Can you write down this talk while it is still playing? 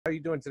How are you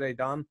doing today,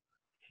 Dom?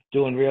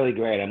 Doing really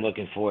great. I'm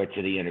looking forward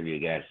to the interview,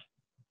 guys.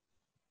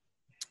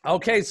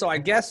 Okay, so I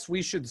guess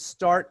we should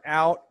start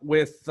out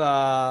with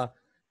an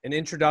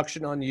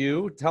introduction on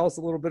you. Tell us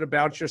a little bit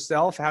about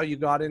yourself, how you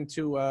got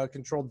into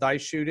controlled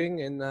dice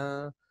shooting, and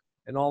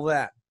all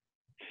that.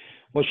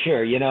 Well,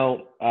 sure.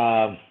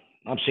 I'm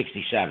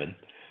 67,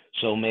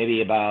 so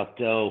maybe about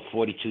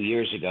 42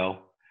 years ago,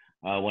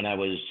 when I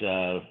was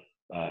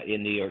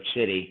in New York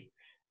City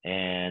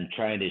and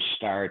trying to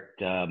start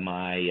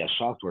my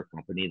software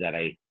company that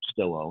I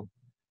still own.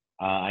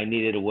 I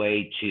needed a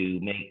way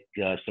to make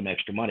some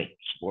extra money,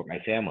 support my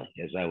family,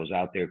 as I was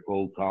out there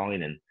cold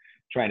calling and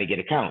trying to get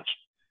accounts.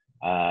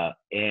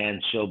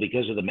 And so,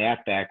 because of the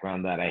math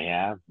background that I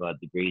have,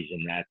 degrees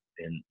in that,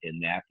 in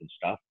math and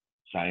stuff,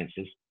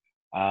 sciences,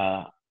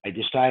 I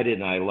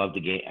decided, and I love the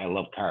game. I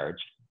love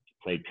cards.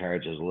 Played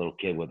cards as a little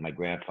kid with my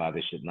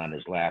grandfather sitting on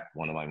his lap.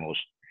 One of my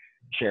most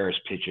cherished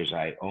pictures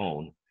I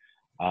own.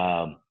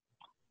 I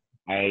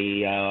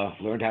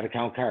learned how to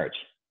count cards.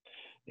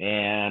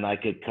 And I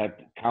could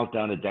count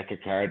down a deck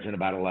of cards in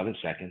about 11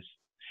 seconds.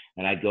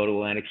 And I'd go to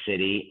Atlantic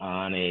City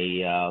on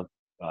a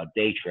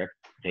day trip,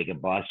 take a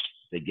bus.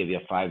 They'd give you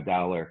a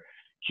 $5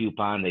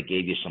 coupon that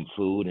gave you some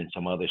food and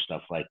some other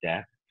stuff like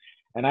that.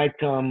 And I'd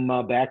come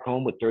back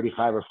home with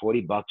 35 or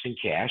 40 bucks in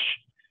cash.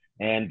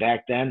 And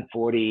back then,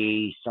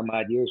 40 some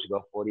odd years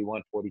ago,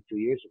 41, 42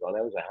 years ago,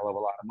 that was a hell of a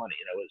lot of money.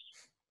 That was,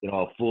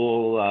 a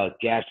full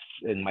gas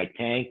in my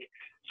tank,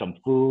 some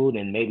food,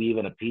 and maybe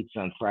even a pizza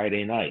on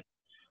Friday night.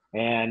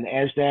 And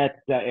as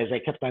I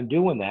kept on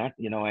doing that,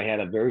 I had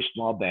a very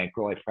small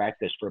bankroll. I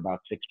practiced for about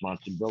 6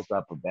 months and built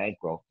up a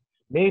bankroll,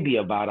 maybe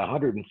about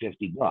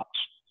 150 bucks.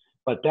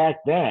 But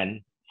back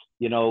then,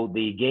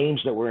 the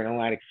games that were in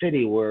Atlantic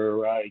City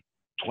were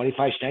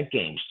 25-cent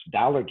games,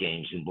 dollar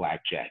games in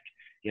blackjack.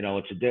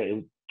 It's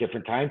a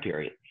different time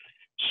period.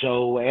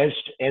 So as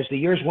the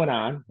years went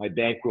on, my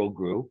bankroll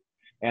grew,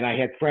 and I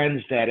had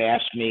friends that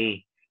asked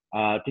me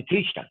to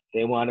teach them.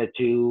 They wanted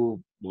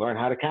to learn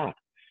how to count,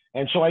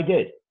 and so I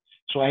did.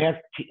 So I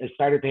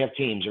started to have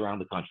teams around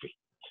the country.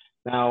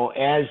 Now,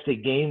 as the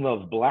game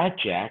of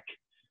blackjack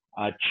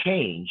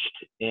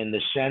changed in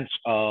the sense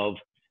of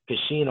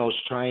casinos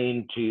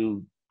trying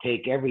to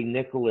take every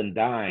nickel and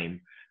dime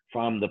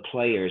from the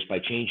players by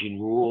changing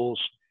rules,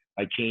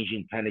 by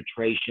changing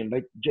penetration,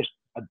 but just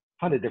a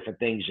ton of different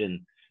things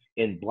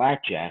in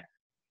blackjack,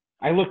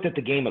 I looked at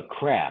the game of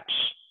craps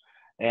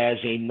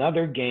as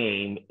another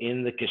game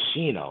in the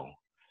casino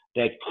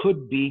that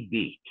could be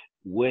beat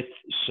with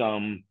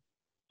some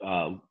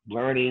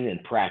learning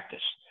and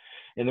practice.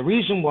 And the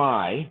reason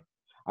why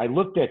I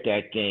looked at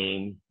that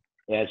game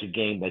as a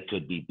game that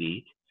could be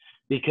beat,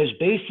 because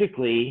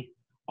basically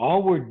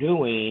all we're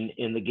doing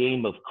in the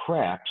game of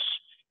craps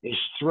is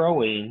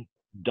throwing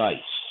dice.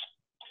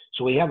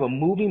 So we have a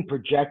moving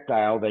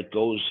projectile that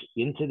goes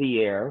into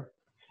the air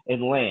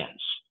and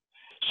lands.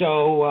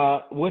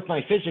 So with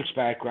my physics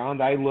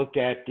background, I looked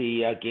at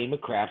the game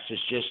of craps as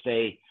just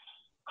a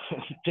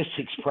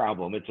physics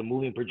problem. It's a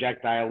moving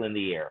projectile in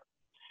the air.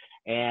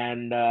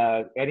 And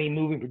any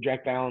moving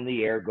projectile in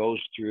the air goes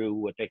through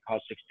what they call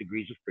 6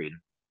 degrees of freedom.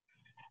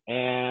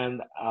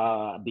 And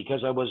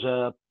because I was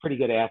a pretty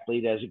good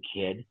athlete as a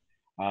kid,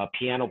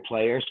 piano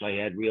player, so I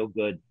had real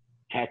good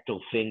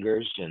tactile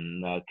fingers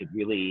and I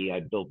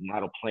built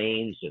model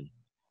planes and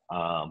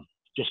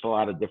just a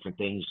lot of different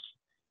things.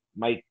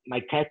 My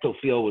tactile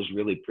feel was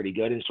really pretty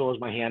good, and so was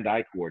my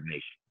hand-eye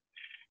coordination.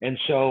 And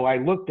so I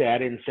looked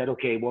at it and said,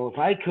 okay, well, if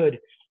I could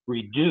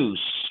reduce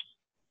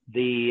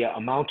the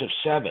amount of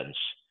sevens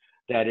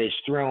that is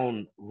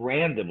thrown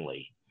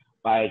randomly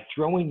by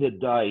throwing the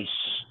dice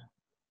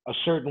a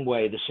certain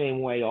way, the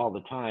same way all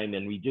the time,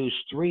 and reduce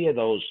 3 of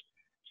those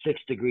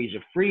 6 degrees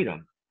of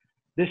freedom,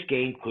 this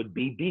game could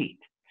be beat.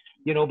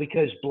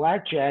 Because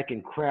blackjack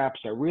and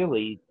craps are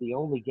really the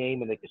only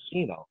game in the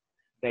casino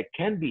that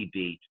can be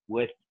beat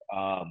with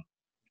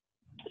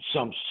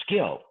some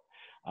skill.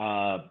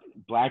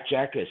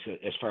 Blackjack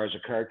as far as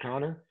a card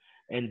counter,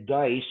 and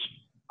dice,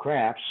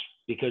 craps,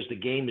 because the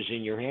game is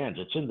in your hands.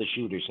 It's in the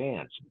shooter's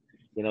hands.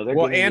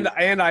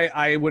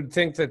 I would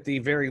think that the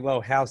very low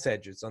house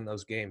edges on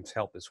those games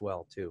help as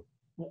well too.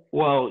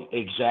 Well,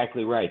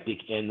 exactly right,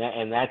 and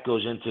that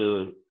goes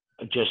into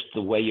just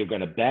the way you're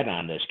going to bet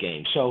on this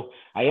game. So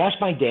I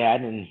asked my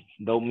dad, and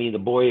don't mean to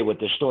bore you with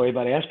the story,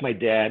 but I asked my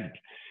dad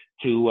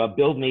to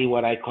build me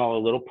what I call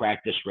a little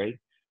practice rig,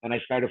 and I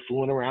started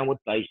fooling around with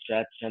dice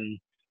sets and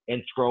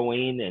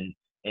throwing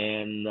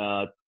and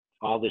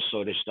all this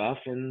sort of stuff.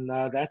 And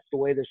that's the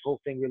way this whole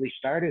thing really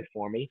started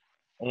for me.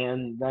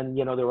 And then,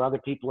 there were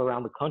other people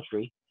around the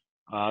country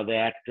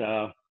that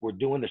were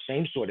doing the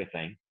same sort of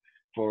thing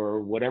for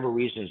whatever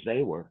reasons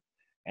they were.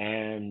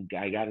 And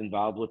I got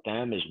involved with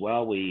them as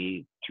well.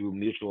 Through a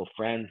mutual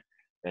friend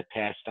that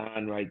passed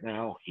on right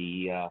now,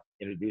 he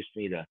introduced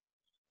me to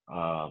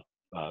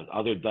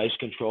other dice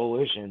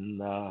controllers,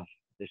 and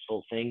this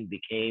whole thing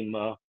became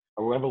a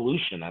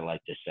revolution, I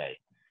like to say.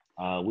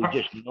 We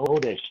just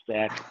noticed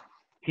that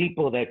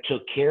people that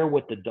took care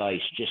with the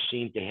dice just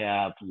seemed to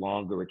have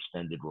longer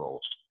extended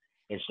rolls.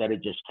 instead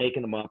of just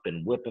taking them up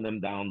and whipping them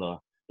down the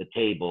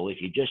table.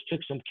 If you just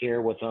took some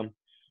care with them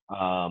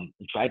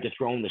and tried to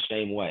throw them the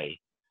same way,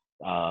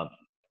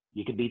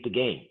 you could beat the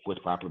game with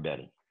proper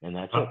betting. And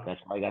that's it. That's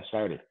how I got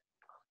started.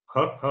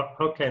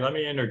 Okay, let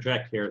me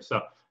interject here.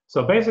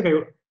 So basically,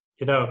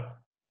 you know,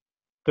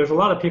 there's a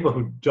lot of people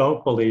who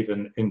don't believe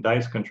in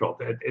dice control.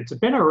 It's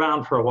been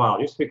around for a while.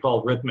 It used to be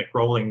called rhythmic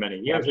rolling many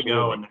years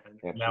ago, and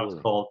now it's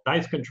called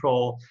dice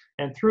control.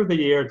 And through the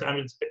years, I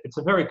mean, it's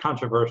a very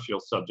controversial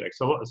subject.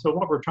 So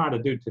what we're trying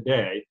to do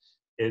today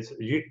is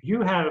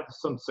you have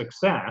some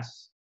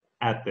success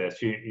at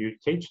this. You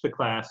teach the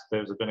class.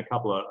 There's been a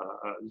couple of,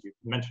 you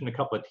mentioned a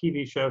couple of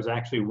TV shows.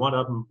 Actually, one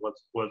of them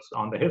was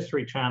on the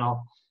History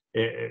Channel.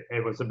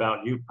 It was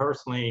about you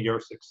personally, your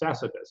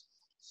success at this.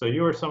 So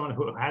you are someone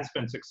who has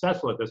been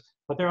successful at this,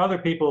 but there are other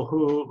people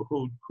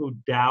who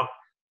doubt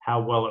how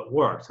well it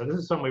works. So this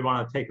is something we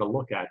want to take a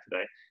look at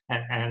today.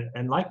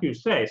 And like you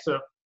say, so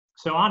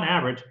on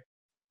average,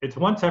 it's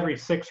once every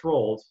 6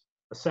 rolls,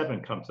 a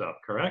 7 comes up,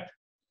 correct?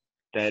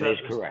 That is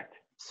correct.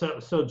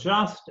 So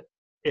just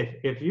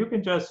if you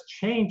can just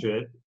change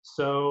it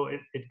so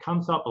it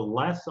comes up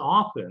less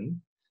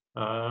often,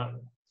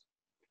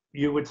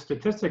 you would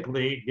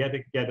statistically get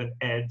an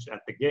edge at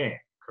the game,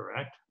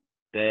 correct?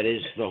 That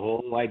is the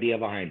whole idea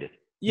behind it.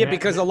 Yeah,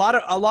 because a lot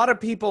of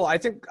people, I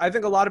think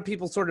a lot of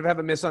people sort of have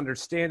a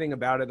misunderstanding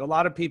about it. A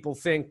lot of people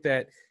think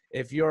that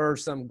if you're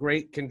some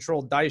great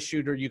controlled dice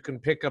shooter, you can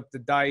pick up the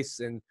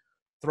dice and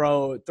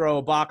throw a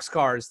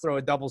boxcars, throw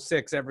a double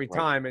 6 every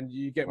time, and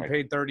you get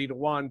paid 30 to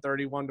 1,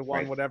 31 to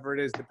 1, whatever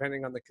it is,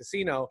 depending on the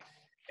casino.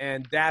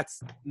 And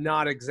that's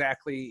not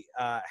exactly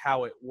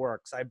how it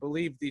works. I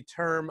believe the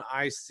term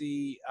I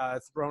see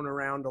thrown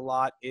around a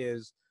lot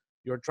is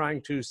you're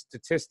trying to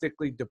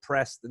statistically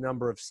depress the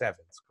number of 7s,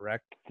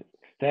 correct?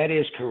 That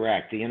is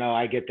correct. You know,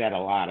 I get that a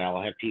lot.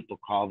 I'll have people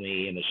call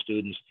me and the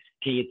students,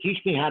 can you teach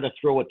me how to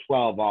throw a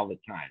 12 all the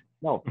time?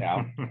 No,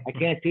 pal, I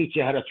can't teach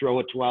you how to throw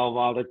a 12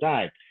 all the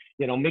time.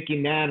 You know, Mickey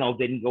Mantle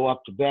didn't go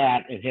up to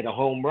bat and hit a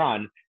home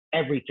run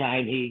every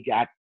time he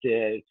got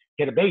to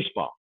hit a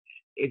baseball.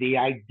 The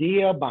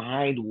idea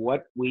behind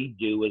what we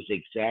do is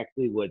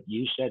exactly what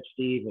you said,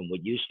 Steve, and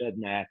what you said,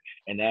 Matt,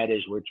 and that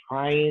is we're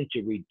trying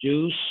to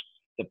reduce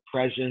the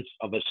presence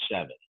of a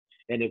 7.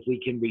 And if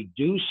we can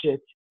reduce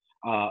it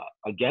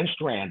against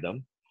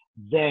random,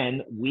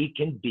 then we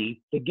can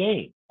beat the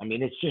game. I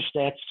mean, it's just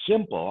that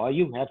simple. All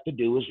you have to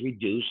do is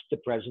reduce the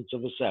presence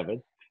of a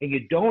 7, and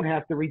you don't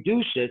have to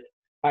reduce it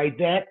by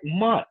that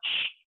much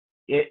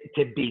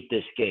to beat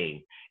this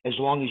game, as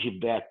long as you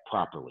bet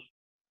properly.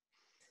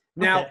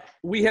 Now,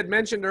 we had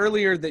mentioned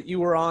earlier that you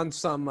were on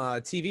some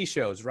TV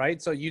shows,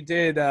 right? So you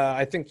did,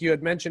 I think you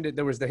had mentioned it,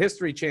 there was the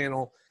History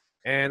Channel,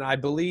 and I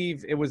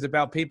believe it was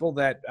about people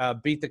that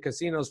beat the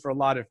casinos for a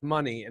lot of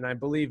money, and I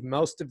believe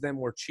most of them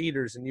were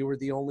cheaters, and you were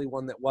the only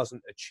one that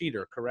wasn't a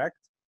cheater, correct?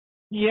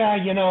 Yeah,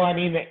 you know, I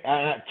mean,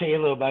 I'll tell you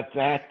a little about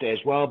that as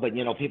well, but,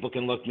 you know, people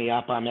can look me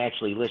up. I'm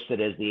actually listed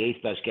as the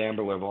 8th best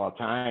gambler of all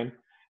time.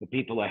 The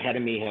people ahead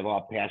of me have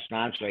all passed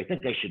on, so I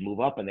think I should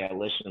move up in that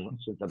list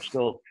since I'm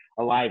still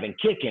alive and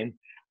kicking.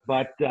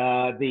 But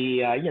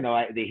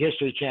the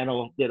History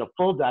Channel did a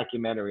full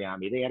documentary on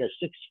me. They had a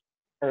 6,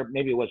 or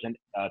maybe it was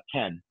a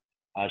 10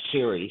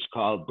 series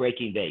called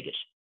Breaking Vegas,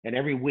 and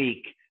every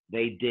week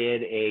they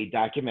did a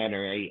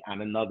documentary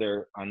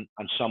on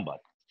somebody.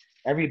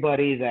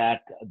 Everybody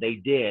that they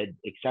did,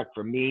 except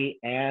for me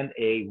and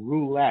a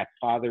roulette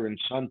father and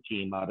son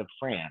team out of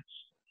France,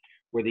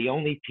 were the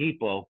only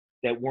people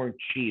that weren't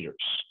cheaters.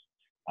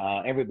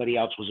 Everybody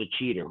else was a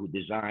cheater who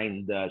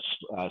designed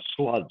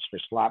slugs for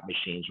slot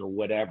machines or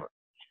whatever.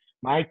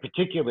 My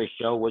particular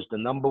show was the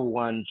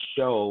 #1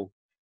 show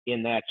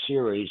in that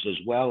series, as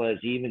well as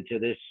even to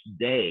this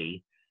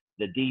day,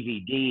 the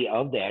DVD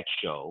of that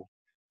show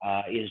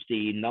is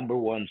the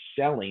 #1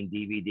 selling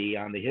DVD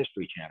on the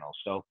History Channel.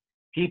 So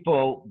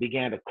people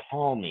began to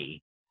call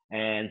me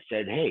and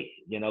said, hey,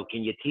 you know,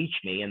 can you teach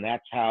me? And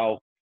that's how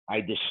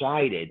I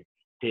decided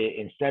to,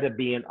 instead of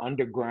being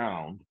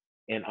underground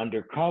and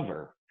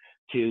undercover,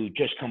 to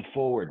just come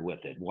forward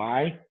with it.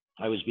 Why?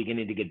 I was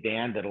beginning to get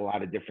banned at a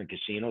lot of different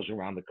casinos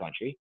around the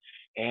country.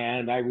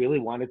 And I really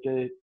wanted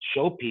to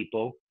show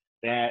people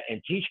that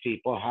and teach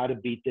people how to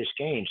beat this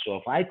game. So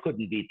if I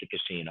couldn't beat the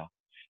casino,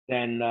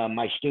 then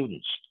my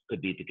students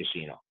could beat the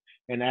casino.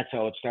 And that's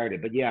how it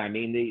started. But yeah, I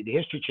mean, the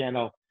History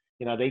Channel,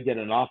 you know, they did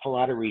an awful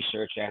lot of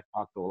research. I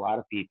talked to a lot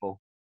of people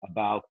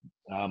about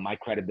my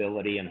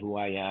credibility and who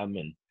I am.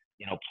 And,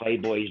 you know,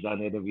 Playboy's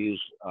done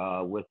interviews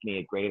with me,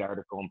 a great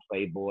article in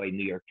Playboy,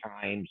 New York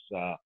Times.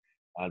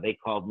 They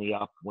called me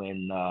up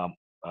when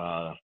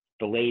the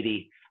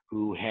lady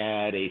who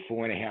had a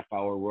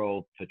 4.5-hour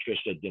roll,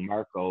 Patricia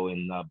DeMarco,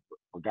 in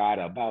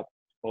Borgata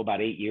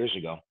about 8 years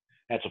ago.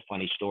 That's a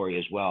funny story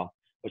as well.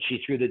 But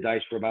she threw the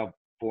dice for about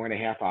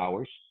 4.5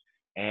 hours.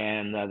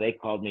 And they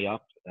called me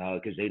up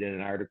because they did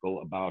an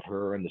article about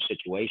her and the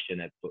situation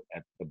at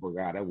the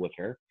Borgata with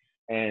her.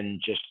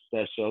 And just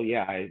so,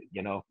 yeah,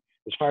 you know,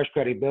 as far as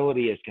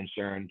credibility is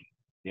concerned,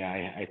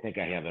 yeah, I think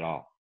I have it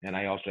all. And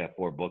I also have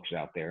 4 books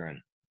out there. And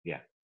yeah.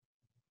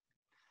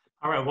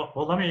 All right.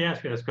 Well, let me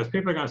ask you this, because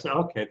people are going to say,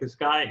 okay, this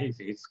guy,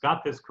 he's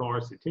got this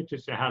course. He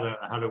teaches you how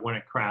to win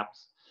at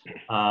craps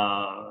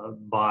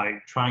by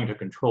trying to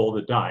control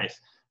the dice,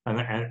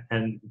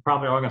 and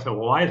probably all going to say,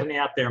 well, why isn't he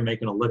out there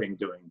making a living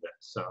doing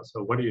this?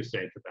 So what do you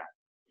say to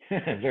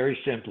that? Very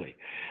simply,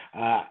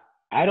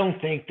 I don't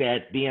think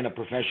that being a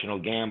professional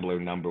gambler,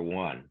 number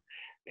one,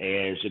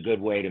 is a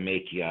good way to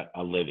make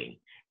a living.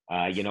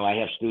 You know, I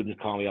have students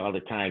call me all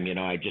the time. You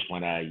know, I just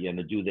want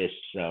to do this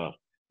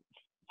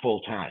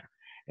full time.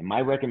 And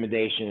my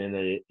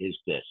recommendation is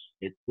this: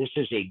 this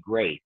is a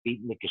great,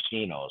 beating the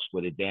casinos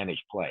with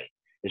advantage play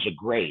is a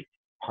great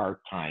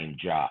part-time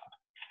job.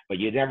 But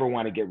you never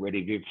want to get rid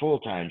of your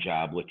full-time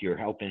job with your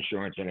health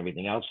insurance and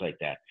everything else like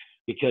that,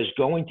 because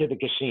going to the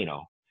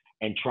casino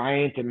and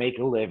trying to make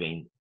a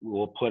living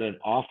will put an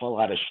awful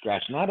lot of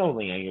stress, not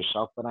only on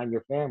yourself, but on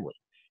your family.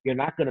 You're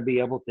not going to be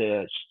able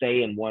to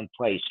stay in one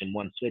place, in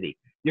one city.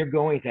 You're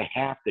going to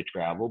have to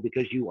travel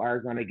because you are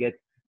going to get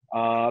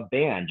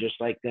banned, just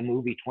like the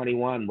movie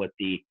 21 with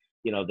the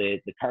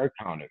card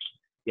counters.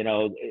 You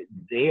know,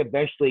 they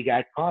eventually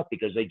got caught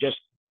because they just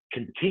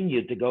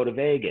continued to go to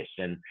Vegas.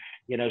 And,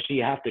 you know, so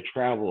you have to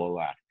travel a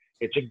lot.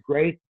 It's a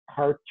great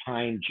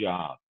part-time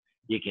job.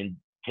 You can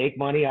take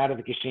money out of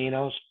the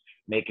casinos,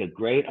 make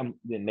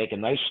a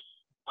nice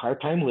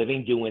part-time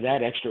living doing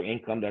that extra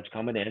income that's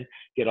coming in,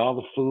 get all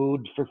the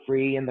food for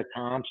free and the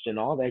comps and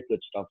all that good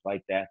stuff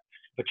like that.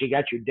 But you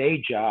got your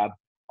day job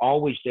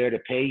always there to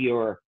pay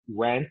your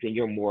rent and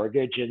your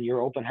mortgage and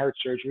your open heart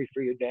surgery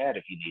for your dad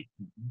if you need.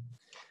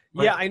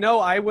 Yeah, I know.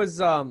 I've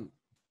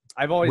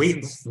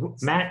always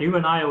Matt, you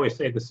and I always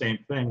say the same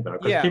thing though,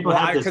 because people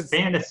have this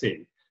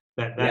fantasy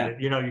that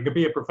you know, you could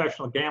be a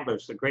professional gambler.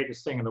 It's the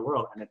greatest thing in the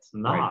world, and it's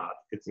not. Right.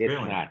 It's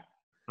really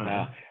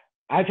not.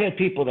 I've had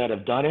people that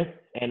have done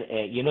it, and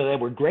you know, that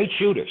were great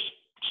shooters,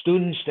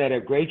 students that are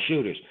great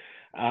shooters.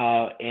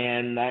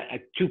 And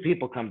two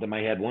people come to my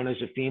head. One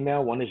is a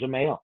female, one is a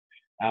male,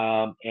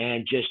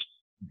 and just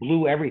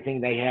blew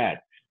everything they had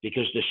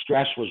because the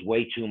stress was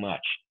way too much.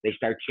 They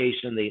start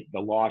chasing the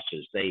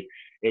losses.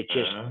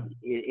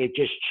 It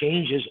just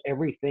changes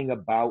everything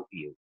about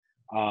you.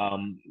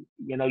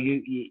 You know,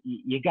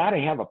 you got to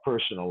have a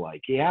personal life.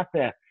 You have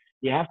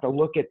to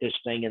look at this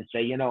thing and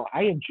say, you know,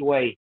 I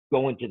enjoy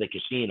going to the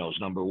casinos.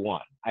 Number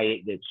one,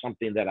 it's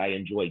something that I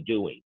enjoy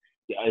doing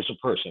as a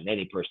person.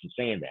 Any person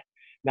saying that.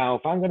 Now,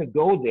 if I'm going to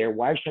go there,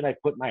 why should I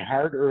put my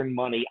hard-earned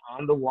money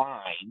on the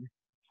line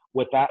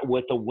with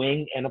a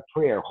wing and a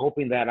prayer,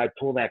 hoping that I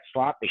pull that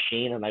slot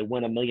machine and I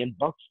win $1 million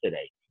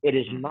today? It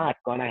is not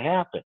going to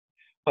happen.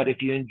 But if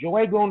you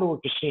enjoy going to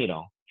a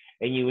casino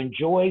and you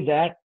enjoy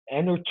that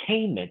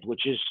entertainment,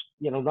 which is,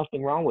 you know,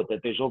 nothing wrong with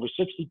it. There's over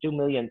 62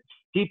 million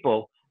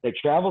people that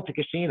travel to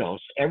casinos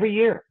every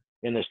year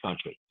in this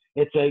country.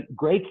 It's a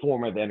great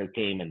form of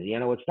entertainment. You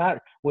know, it's not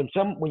when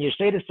you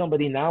say to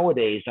somebody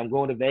nowadays, I'm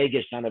going to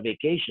Vegas on a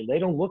vacation, they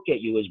don't look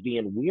at you as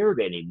being weird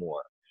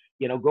anymore.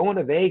 You know, going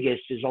to Vegas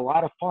is a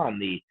lot of fun.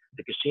 The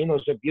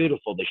casinos are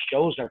beautiful. The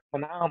shows are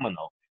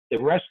phenomenal. The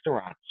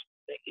restaurants,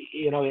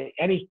 you know,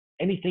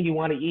 anything you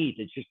want to eat,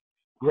 it's just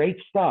great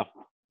stuff.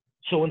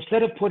 So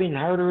instead of putting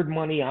hard-earned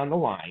money on the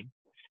line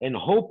and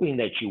hoping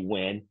that you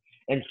win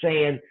and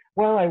saying,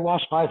 well, I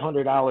lost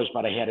 $500,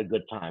 but I had a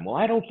good time. Well,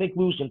 I don't think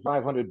losing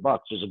 $500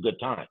 is a good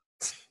time.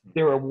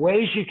 There are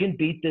ways you can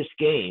beat this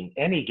game,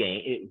 any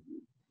game,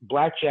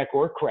 blackjack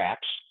or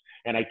craps,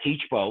 and I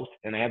teach both,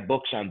 and I have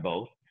books on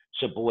both,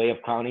 simple way of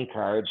counting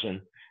cards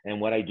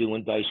and what I do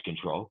in dice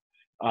control.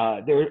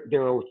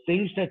 There are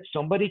things that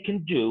somebody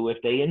can do if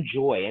they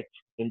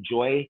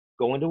enjoy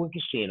going to a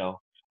casino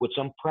with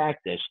some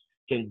practice,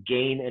 can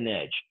gain an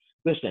edge.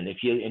 Listen, if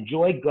you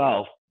enjoy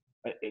golf,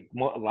 a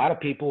lot of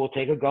people will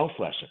take a golf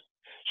lesson.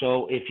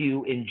 So if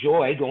you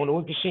enjoy going to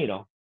a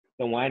casino,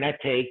 then why not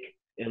take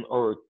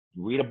or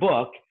read a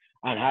book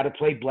on how to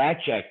play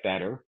blackjack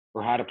better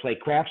or how to play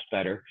craps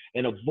better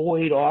and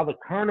avoid all the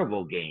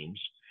carnival games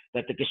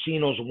that the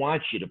casinos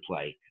want you to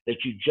play that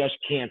you just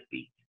can't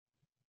beat.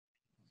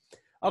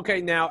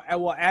 Okay, now,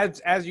 well,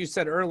 as you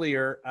said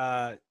earlier,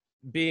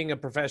 being a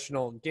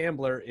professional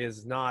gambler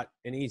is not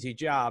an easy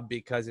job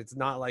because it's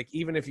not like,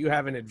 even if you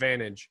have an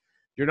advantage,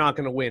 you're not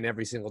going to win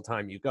every single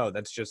time you go.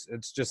 It's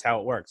just how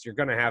it works. You're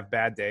going to have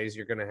bad days.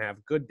 You're going to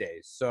have good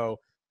days. So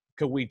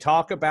could we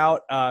talk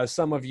about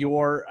some of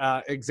your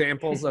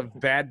examples of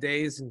bad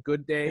days and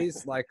good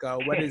days? Like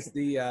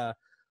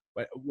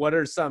what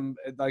are some,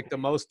 like the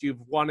most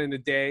you've won in a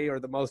day or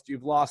the most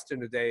you've lost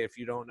in a day, if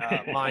you don't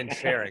mind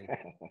sharing?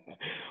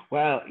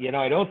 Well, you know,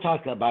 I don't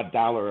talk about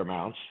dollar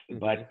amounts,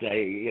 but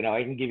you know,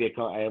 I can give you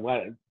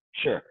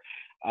sure.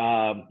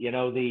 You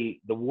know, the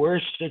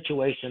worst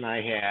situation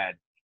I had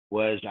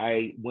was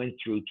I went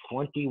through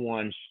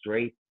 21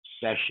 straight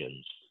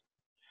sessions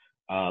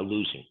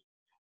losing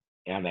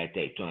on that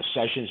day. So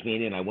sessions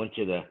meaning I went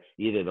to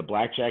either the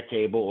blackjack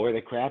table or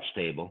the craps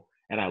table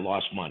and I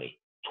lost money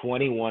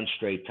 21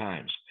 straight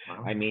times.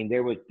 Wow. I mean,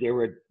 there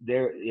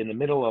in the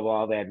middle of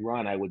all that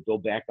run, I would go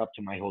back up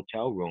to my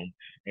hotel room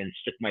and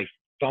stick my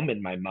thumb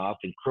in my mouth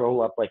and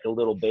curl up like a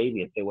little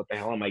baby and say, what the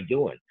hell am I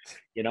doing?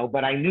 You know,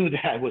 but I knew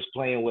that I was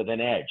playing with an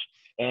edge.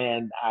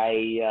 And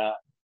I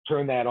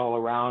turned that all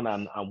around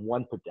on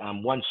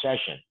one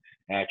session,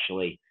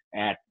 actually,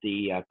 at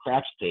the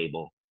craps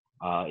table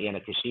in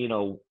a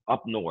casino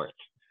up north,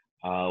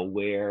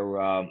 where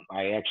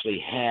I actually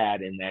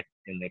had in the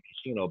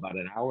casino about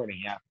an hour and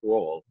a half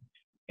roll,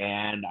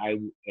 and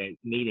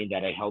meaning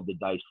that I held the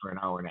dice for an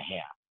hour and a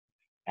half.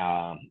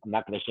 I'm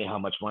not going to say how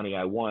much money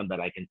I won, but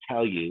I can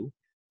tell you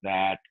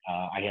that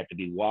I had to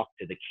be walked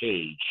to the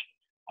cage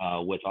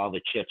with all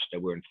the chips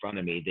that were in front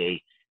of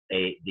me.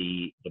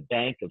 The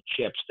bank of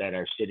chips that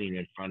are sitting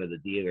in front of the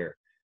dealer,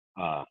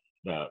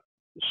 the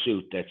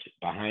suit that's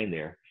behind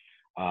there,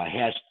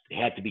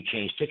 had to be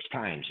changed 6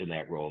 times in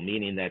that roll,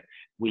 meaning that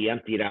we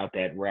emptied out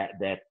that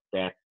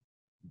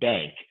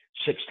bank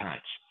 6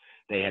 times.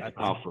 They had to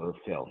call for a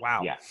fill.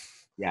 Wow.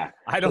 Yeah.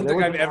 I don't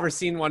think I've ever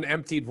seen one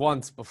emptied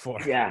once before.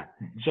 Yeah.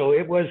 So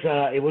it was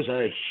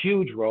a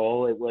huge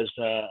roll. It was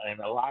and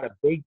a lot of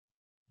big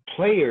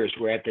players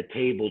were at the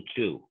table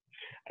too.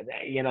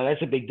 You know,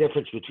 that's a big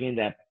difference between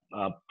that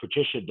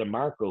Patricia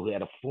DeMarco, who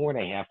had a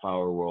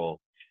 4.5-hour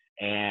roll,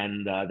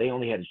 and they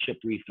only had a chip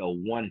refill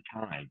 1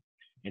 time.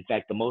 In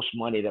fact, the most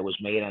money that was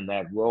made on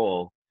that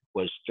roll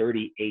was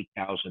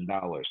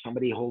 $38,000.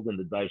 Somebody holding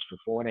the dice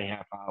for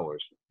 4.5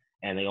 hours,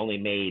 and they only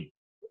made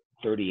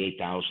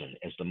 $38,000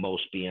 as the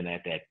most being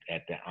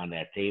on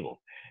that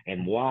table.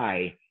 And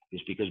why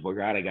is because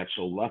Borgata got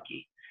so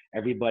lucky.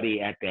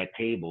 Everybody at that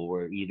table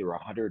were either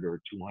 $100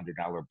 or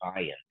 $200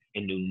 buy-in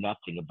and knew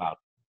nothing about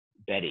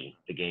betting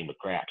the game of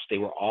craps. They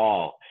were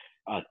all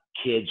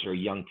kids or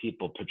young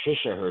people.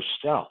 Patricia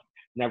herself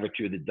never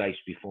threw the dice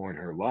before in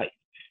her life.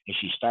 And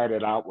she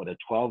started out with a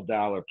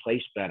 $12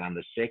 place bet on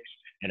the 6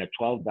 and a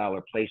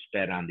 $12 place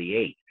bet on the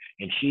 8.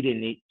 And she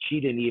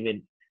didn't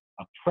even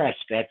press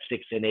that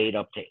 6 and 8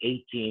 up to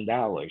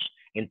 $18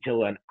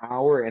 until an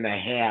hour and a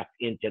half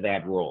into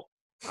that roll.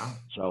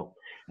 So,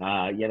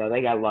 you know,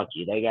 they got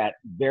lucky. They got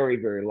very,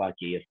 very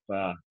lucky. If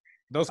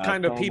those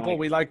kind of people,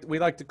 we like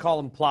to call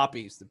them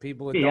ploppies, the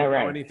people that don't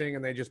know anything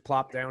and they just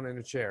plop down in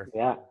a chair.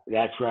 Yeah,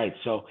 that's right.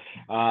 So,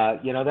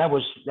 you know, that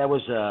was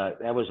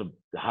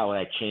how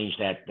I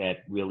changed that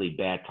really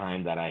bad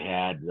time that I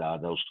had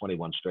those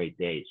 21 straight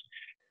days.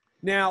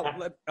 Now,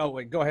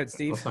 wait, go ahead,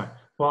 Steve. Oh, sorry.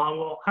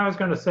 Well, I was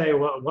going to say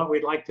what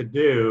we'd like to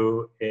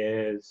do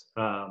is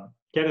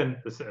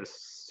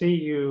see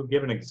you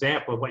give an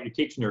example of what you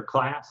teach in your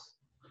class.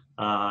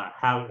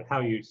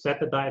 How you set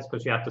the dice,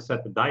 because you have to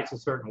set the dice a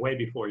certain way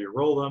before you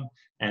roll them,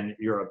 and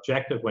your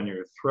objective when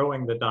you're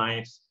throwing the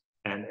dice.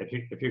 And if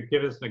you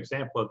give us an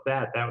example of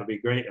that would be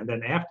great. And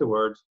then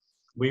afterwards,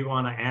 we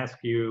want to ask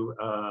you,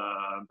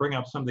 bring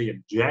up some of the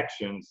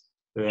objections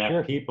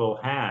that people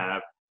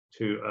have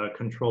to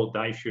controlled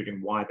dice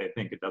shooting, why they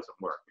think it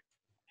doesn't work.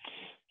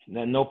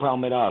 No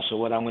problem at all. So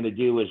what I'm going to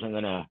do is I'm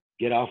going to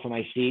get off of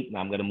my seat and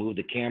I'm going to move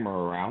the camera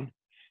around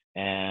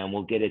and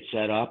we'll get it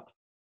set up.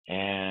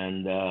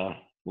 And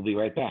we'll be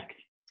right back.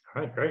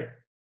 All right, great.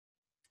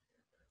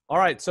 All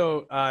right,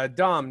 so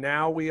Dom,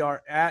 now we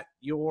are at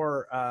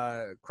your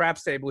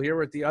craps table here.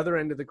 We're at the other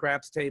end of the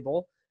craps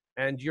table,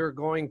 and you're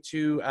going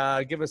to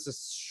give us a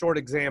short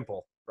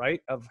example, right,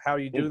 of how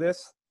you do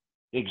this?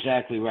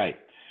 Exactly right.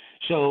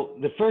 So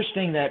the first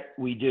thing that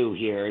we do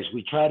here is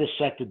we try to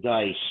set the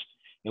dice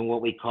in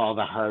what we call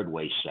the hard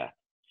way set.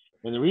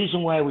 And the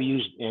reason why we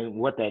use, and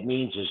what that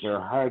means is there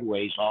are hard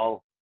ways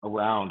all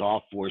around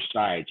all 4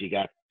 sides.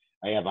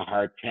 I have a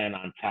hard 10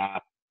 on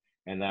top,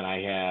 and then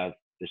I have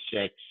the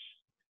 6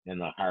 and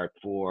the hard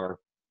 4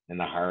 and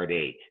the hard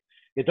 8.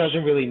 It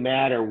doesn't really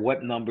matter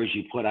what numbers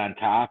you put on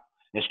top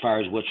as far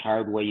as which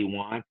hard way you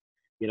want.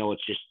 You know,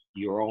 it's just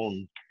your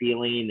own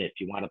feeling. If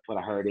you want to put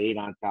a hard 8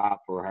 on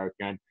top or a hard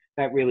 10,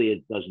 that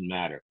really doesn't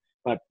matter.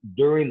 But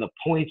during the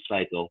point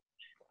cycle,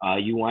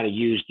 you want to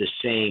use the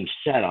same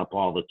setup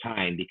all the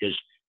time, because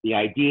the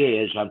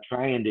idea is I'm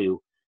trying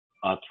to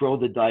throw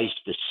the dice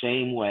the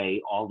same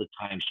way all the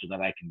time so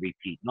that I can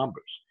repeat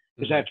numbers.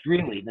 Because that's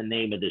really the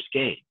name of this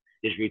game,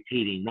 is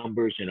repeating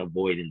numbers and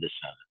avoiding the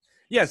 7.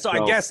 Yeah, so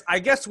I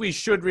guess we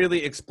should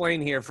really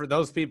explain here for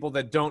those people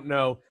that don't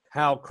know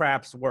how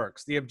craps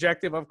works. The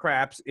objective of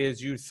craps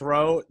is you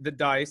throw the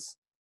dice.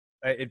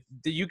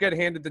 You get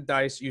handed the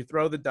dice, you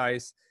throw the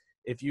dice.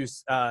 If you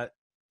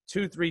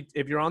 2, 3,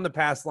 if you're on the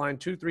pass line,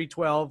 2, 3,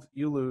 12,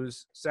 you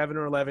lose. 7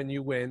 or 11,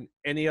 you win.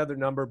 Any other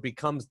number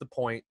becomes the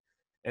point.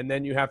 And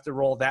then you have to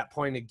roll that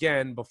point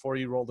again before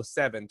you roll the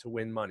 7 to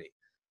win money.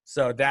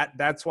 So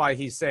that's why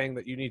he's saying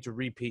that you need to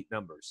repeat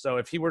numbers. So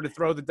if he were to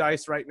throw the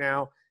dice right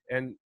now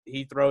and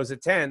he throws a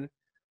 10,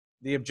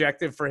 the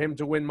objective for him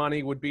to win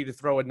money would be to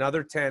throw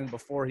another 10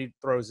 before he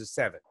throws a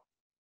 7.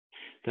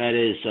 That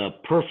is a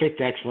perfect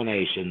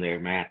explanation there,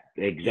 Matt.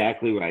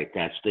 Exactly right.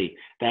 That's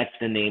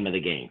the name of the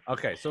game.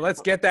 Okay, so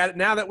let's get that.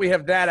 Now that we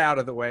have that out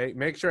of the way,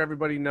 make sure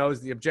everybody knows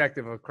the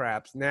objective of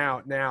craps.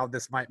 Now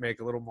this might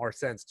make a little more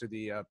sense to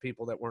the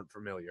people that weren't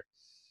familiar.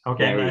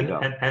 Okay,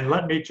 and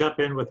let me jump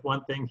in with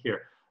one thing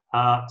here.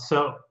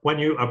 So when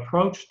you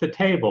approach the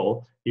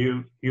table,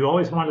 you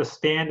always want to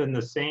stand in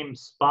the same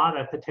spot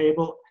at the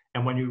table,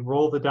 and when you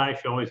roll the dice,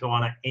 you always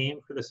want to aim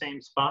for the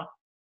same spot.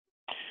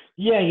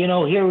 Yeah, you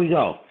know, here we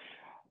go.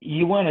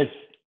 You want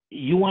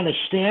to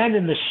stand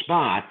in the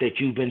spot that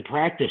you've been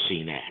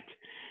practicing at,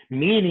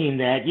 meaning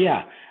that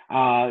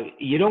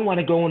you don't want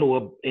to go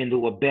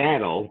into a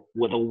battle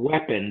with a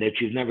weapon that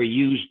you've never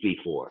used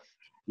before.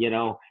 You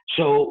know,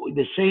 so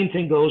the same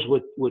thing goes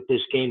with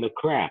this game of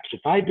craps.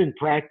 If I've been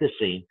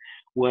practicing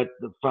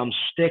from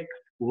stick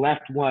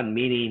left one,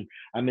 meaning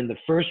I'm in the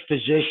first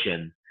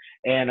position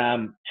and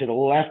I'm to the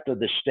left of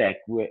the stick,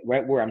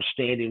 right where I'm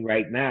standing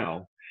right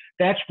now,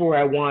 that's where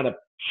I want to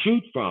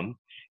shoot from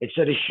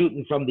instead of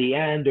shooting from the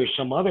end or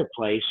some other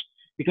place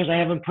because I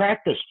haven't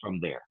practiced from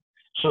there.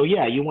 So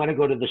yeah, you want to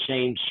go to the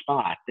same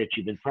spot that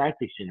you've been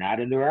practicing at,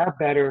 and there are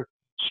better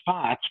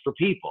spots for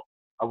people.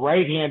 A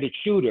right-handed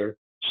shooter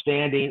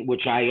standing,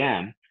 which I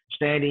am,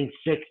 standing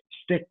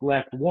stick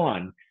left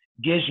one,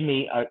 gives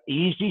me an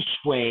easy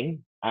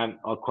swing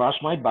across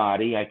my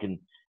body. I can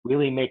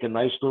really make a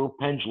nice little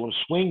pendulum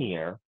swing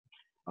here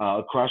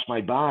across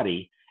my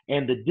body.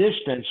 And the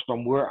distance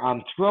from where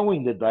I'm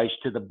throwing the dice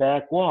to the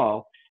back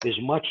wall is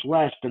much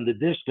less than the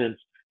distance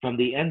from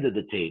the end of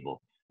the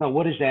table. Now,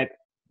 what does that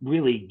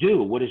really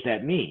do? What does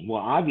that mean?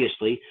 Well,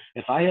 obviously,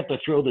 if I have to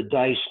throw the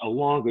dice a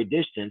longer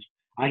distance,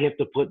 I have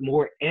to put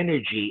more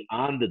energy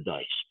on the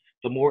dice.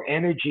 The more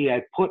energy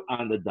I put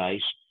on the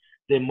dice,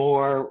 the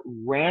more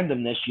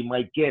randomness you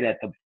might get at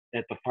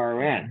the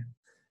far end.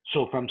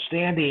 So if I'm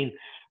standing,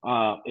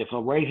 if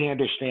a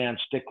right-hander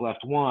stands stick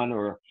left one,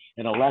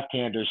 and a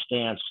left-hander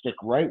stands stick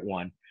right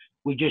one,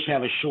 we just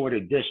have a shorter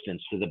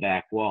distance to the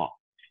back wall.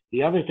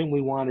 The other thing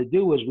we want to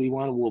do is we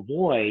want to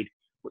avoid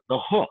the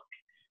hook,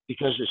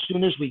 because as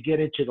soon as we get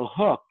into the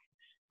hook,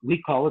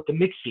 we call it the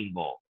mixing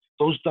bowl.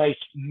 Those dice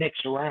mix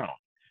around.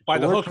 By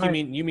the hook,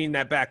 you mean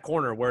that back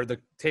corner where the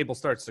table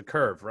starts to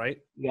curve, right?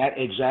 Yeah,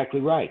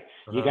 exactly right.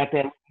 You got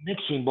that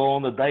mixing bowl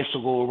and the dice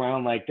will go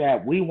around like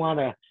that. We want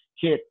to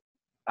hit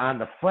on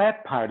the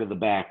flat part of the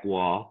back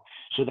wall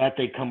so that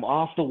they come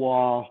off the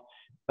wall,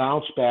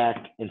 bounce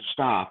back, and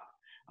stop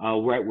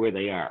right where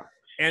they are.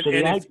 And, so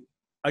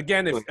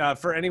if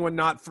for anyone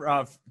not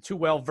too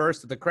well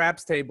versed at the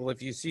craps table,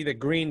 if you see the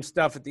green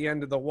stuff at the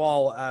end of the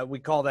wall, we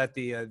call that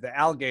the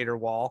alligator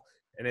wall.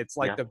 And it's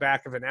like the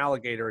back of an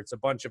alligator. It's a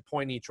bunch of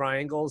pointy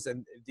triangles.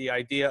 And the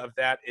idea of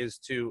that is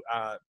to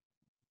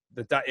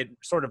it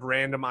sort of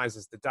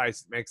randomizes the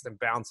dice. It makes them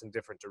bounce in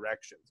different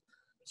directions.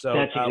 So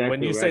exactly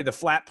when you say the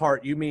flat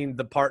part, you mean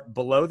the part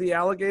below the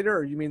alligator,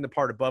 or you mean the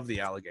part above the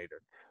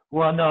alligator?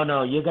 Well,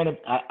 no. You're going to,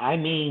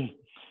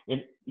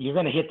 you're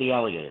going to hit the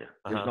alligator.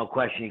 There's no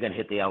question you're going to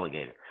hit the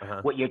alligator.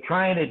 What you're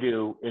trying to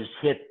do is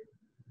hit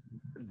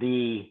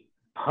the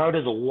part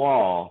of the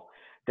wall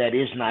that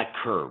is not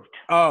curved.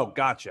 Oh,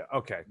 gotcha.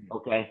 Okay.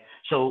 Okay.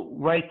 So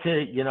right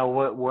to,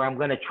 where I'm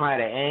going to try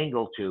to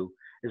angle to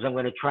is I'm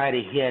going to try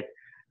to hit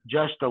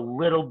just a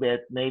little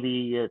bit,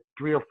 maybe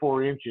 3 or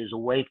 4 inches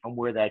away from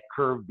where that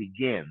curve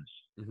begins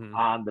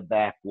on the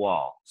back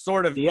wall.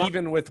 Sort of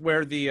even with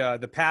where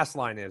the pass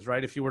line is,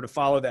 right? If you were to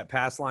follow that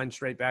pass line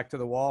straight back to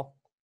the wall.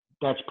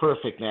 That's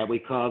perfect, Matt. We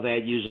call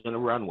that using a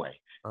runway.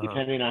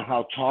 Depending on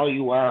how tall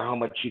you are, how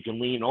much you can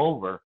lean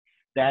over,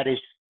 that is,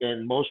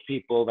 and most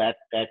people, that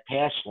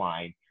pass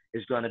line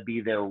is going to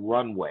be their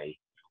runway,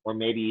 or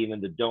maybe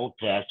even the don't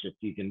pass if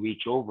you can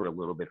reach over a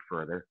little bit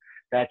further.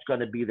 That's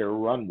going to be their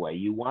runway.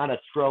 You want to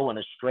throw in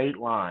a straight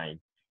line,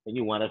 and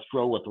you want to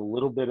throw with a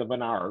little bit of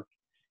an arc,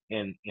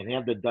 and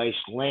have the dice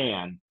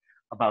land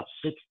about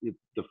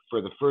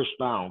for the first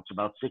bounce,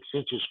 about 6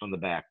 inches from the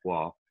back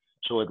wall.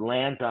 So it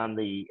lands on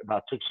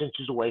about 6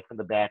 inches away from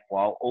the back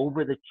wall,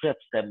 over the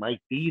chips that might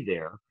be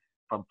there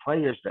from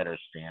players that are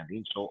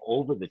standing. So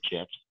over the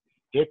chips,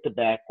 hit the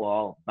back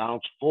wall,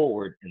 bounce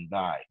forward, and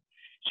die.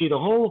 See, the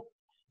whole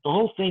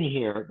thing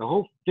here, the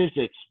whole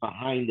physics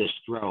behind this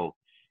throw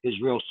is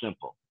real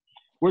simple.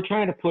 We're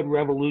trying to put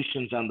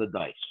revolutions on the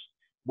dice.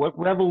 What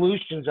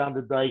revolutions on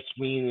the dice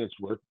mean is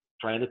we're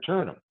trying to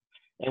turn them.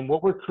 And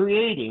what we're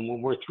creating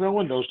when we're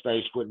throwing those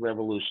dice with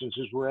revolutions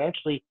is we're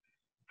actually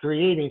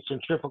creating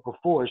centrifugal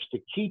force to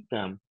keep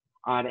them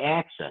on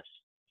axis.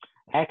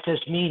 Axis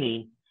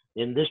meaning,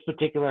 in this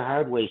particular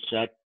hardware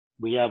set,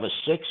 we have a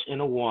 6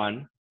 and a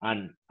 1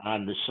 on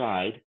the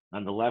side,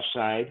 on the left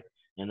side,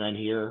 and then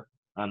here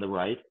on the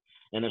right,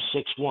 and a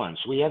 6-1.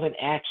 So we have an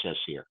axis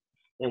here.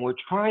 And we're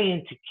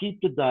trying to keep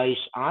the dice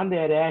on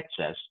that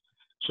axis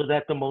so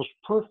that the most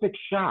perfect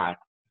shot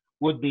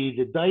would be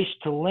the dice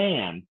to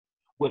land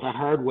with a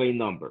hardware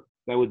number.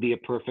 That would be a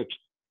perfect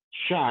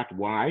shot.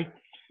 Why?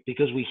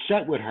 Because we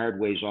set with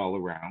hardways all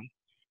around.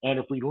 And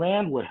if we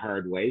land with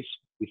hardways,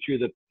 we threw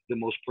the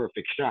most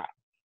perfect shot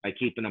by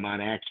keeping them on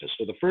axis.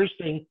 So the first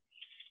thing,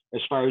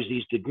 as far as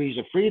these degrees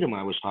of freedom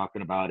I was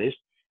talking about, is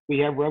we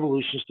have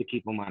revolutions to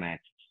keep them on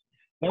axis.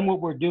 Then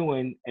what we're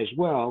doing as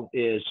well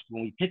is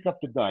when we pick up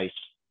the dice,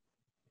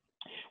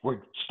 we're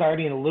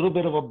starting a little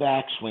bit of a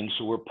backswing,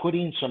 so we're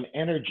putting some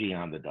energy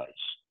on the dice.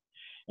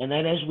 And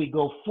then as we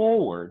go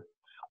forward,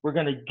 we're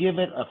going to give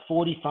it a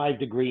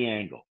 45-degree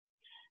angle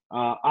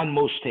on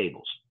most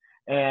tables.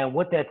 And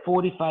what that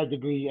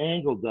 45-degree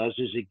angle does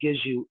is it gives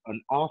you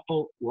an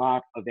awful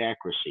lot of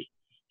accuracy.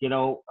 You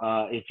know,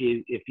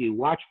 if you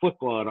watch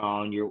football at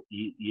all and you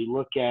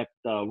look at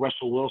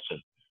Russell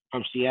Wilson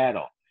from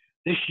Seattle,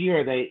 this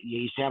year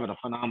he's having a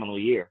phenomenal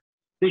year.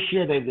 This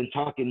year they've been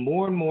talking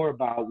more and more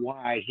about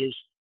why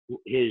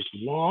his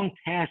long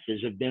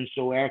passes have been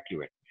so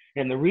accurate.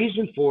 And the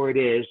reason for it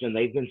is, and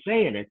they've been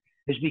saying it,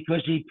 is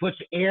because he puts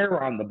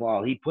air on the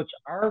ball, he puts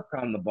arc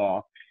on the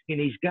ball, and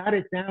he's got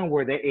it down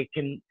where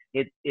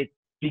it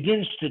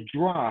begins to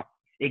drop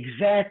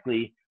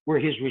exactly where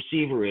his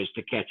receiver is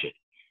to catch it.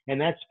 And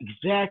that's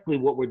exactly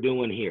what we're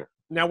doing here.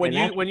 Now, when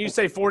you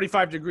say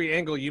 45-degree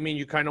angle, you mean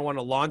you kind of want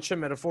to launch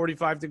him at a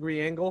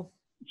 45-degree angle,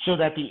 so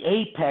that the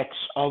apex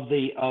of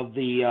the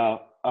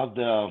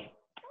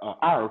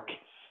arc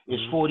is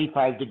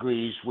 45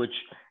 degrees, which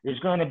is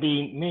going to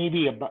be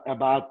maybe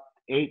about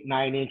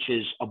 8-9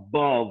 inches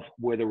above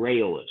where the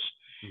rail is,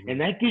 and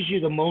that gives you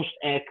the most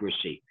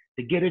accuracy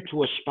to get it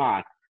to a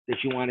spot that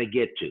you want to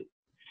get to.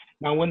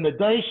 Now, when the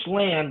dice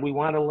land, we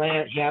want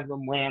to have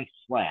them land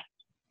flat.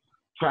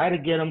 Try to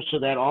get them so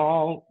that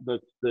all the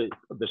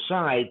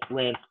sides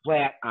land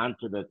flat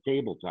onto the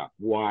tabletop.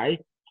 Why?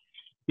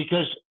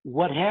 Because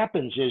what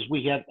happens is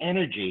we have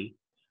energy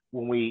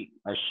when we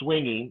are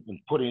swinging and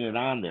putting it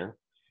on there.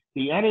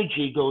 The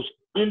energy goes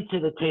into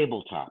the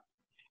tabletop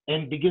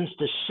and begins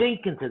to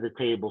sink into the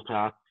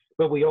tabletop,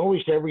 but we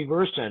always have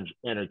reverse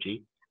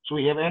energy. So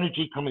we have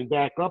energy coming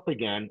back up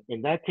again,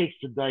 and that takes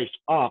the dice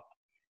up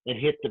and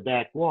hit the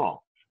back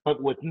wall,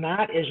 but with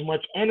not as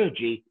much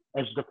energy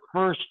as the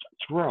first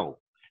throw.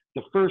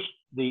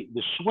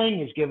 The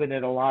swing is giving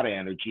it a lot of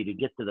energy to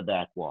get to the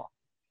back wall.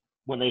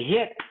 When they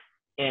hit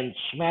and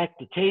smack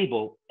the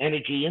table,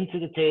 energy into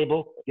the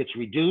table gets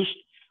reduced,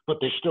 but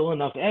there's still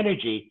enough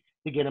energy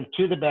to get them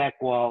to the back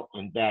wall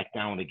and back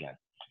down again.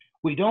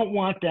 We don't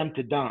want them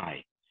to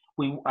die.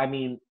 We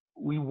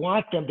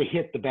want them to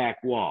hit the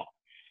back wall.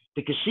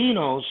 The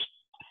casinos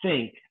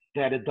think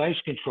that a dice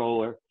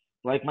controller,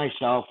 like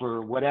myself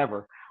or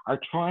whatever, are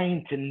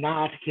trying to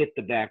not hit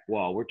the back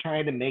wall. We're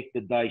trying to make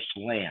the dice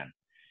land.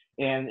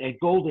 And at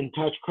Golden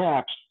Touch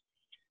Craps,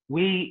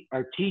 we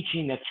are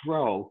teaching a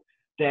throw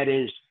that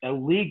is a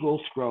legal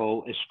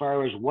throw as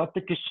far as what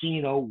the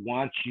casino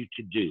wants you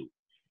to do.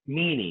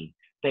 Meaning,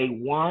 they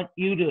want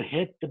you to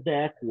hit the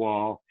back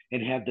wall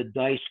and have the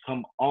dice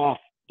come off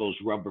those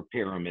rubber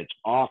pyramids,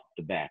 off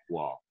the back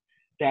wall.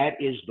 That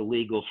is the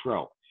legal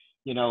throw.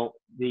 You know,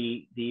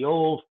 the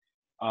old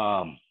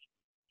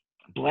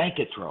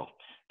blanket throw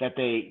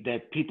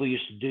that people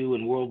used to do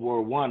in World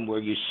War I,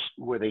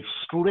 where they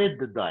slid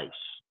the dice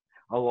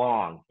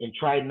along and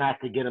tried not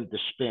to get them to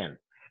spin.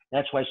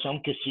 That's why some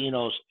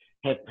casinos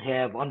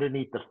have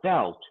underneath the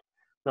felt,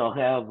 they'll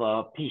have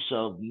a piece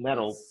of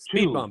metal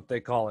speed bump, they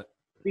call it.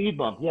 Speed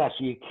bump, yeah,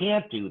 so you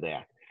can't do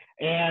that.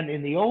 And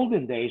in the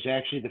olden days,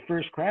 actually, the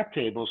first crap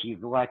tables, you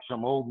watch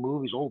some old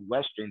movies, old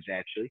westerns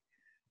actually,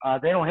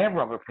 they don't have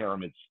rubber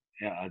pyramids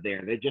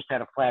there. They just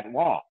had a flat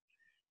wall.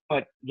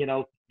 But, you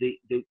know,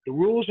 the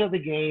rules of the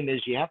game is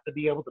you have to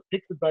be able to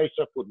pick the dice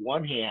up with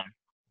one hand.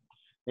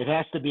 It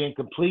has to be in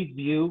complete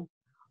view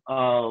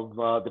of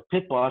the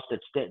pit boss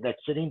that's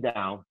sitting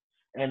down,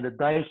 and the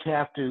dice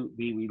have to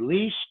be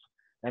released,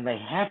 and they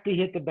have to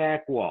hit the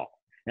back wall,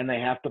 and they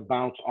have to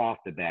bounce off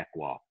the back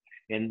wall.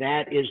 And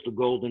that is the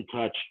Golden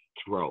Touch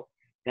throw.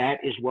 That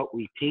is what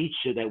we teach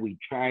so that we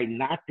try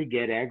not to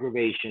get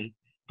aggravation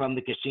from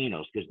the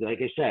casinos. Because like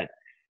I said,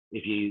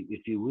 if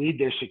you read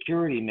their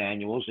security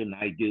manuals, and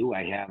I do,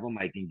 I have them,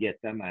 I can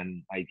get them,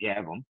 and I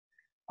have them,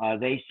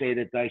 they say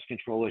that dice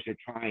controllers are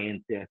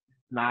trying to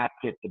not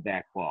hit the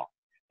back wall.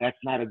 That's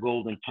not a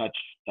Golden Touch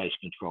dice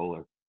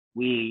controller.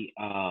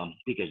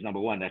 Because number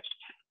one, that's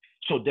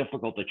so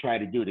difficult to try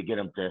to do, to get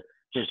them to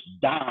just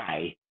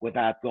die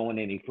without going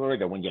any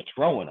further when you're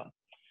throwing them.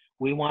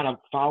 We want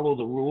to follow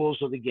the rules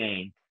of the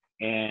game,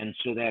 and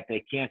so that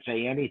they can't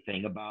say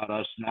anything about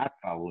us not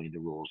following the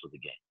rules of the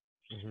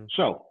game.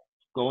 So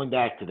going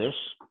back to this,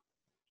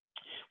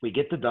 we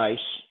get the dice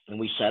and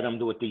we set them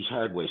with these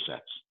hardware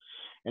sets.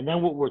 And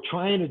then what we're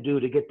trying to do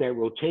to get that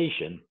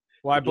rotation.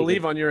 Well, I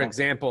believe on your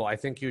example, I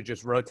think you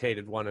just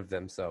rotated one of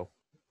them. So.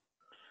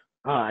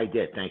 I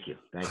did. Thank you.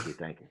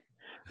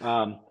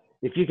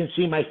 If you can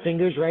see my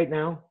fingers right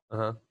now,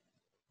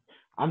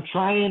 I'm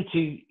trying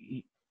to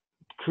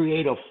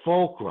create a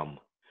fulcrum,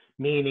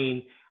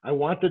 meaning I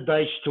want the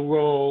dice to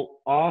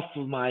roll off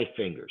of my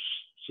fingers.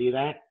 See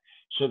that?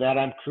 So that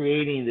I'm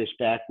creating this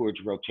backwards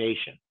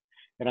rotation.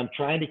 And I'm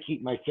trying to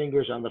keep my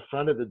fingers on the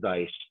front of the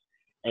dice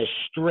as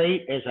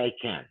straight as I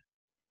can.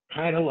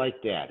 Kind of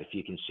like that, if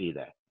you can see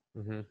that.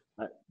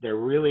 They're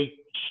really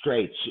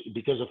straight,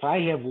 because if I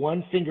have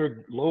one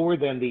finger lower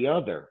than the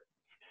other,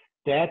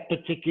 that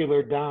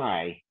particular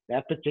die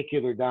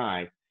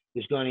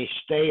is going to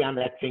stay on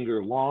that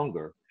finger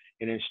longer.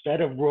 And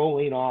instead of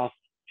rolling off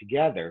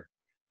together,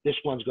 this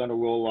one's going to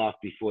roll off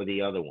before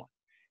the other one.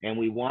 And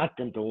we want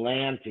them to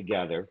land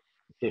together,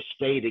 to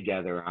stay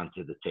together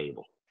onto the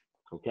table.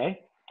 Okay?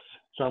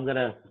 So I'm going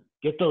to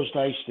get those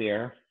dice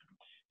there,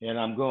 and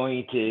I'm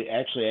going to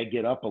actually I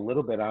get up a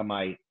little bit on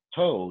my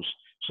toes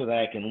so that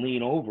I can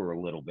lean over a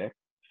little bit.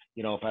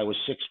 You know, if I was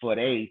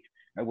 6'8",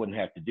 I wouldn't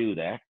have to do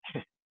that.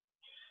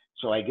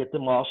 So I get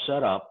them all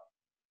set up,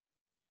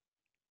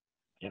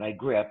 and I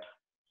grip,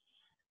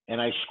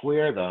 and I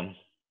square them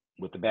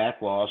with the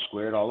back wall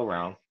squared all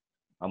around.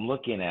 I'm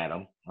looking at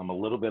them. I'm a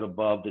little bit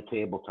above the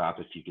tabletop,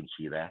 if you can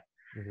see that.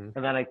 Mm-hmm.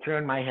 And then I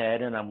turn my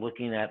head, and I'm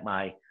looking at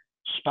my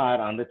spot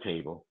on the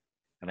table,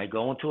 and I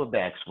go into a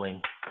backswing,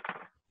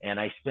 and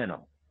I spin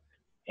them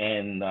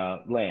and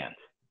land.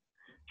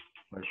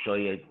 Let's show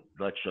you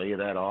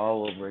that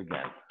all over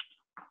again.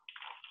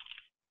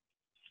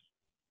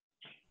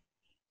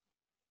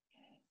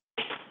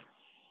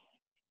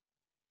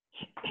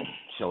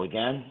 So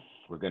again,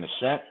 we're going to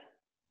set.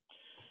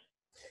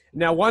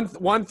 Now,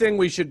 one thing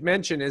we should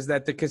mention is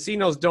that the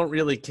casinos don't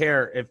really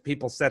care if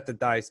people set the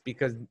dice,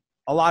 because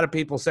a lot of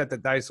people set the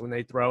dice when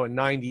they throw, and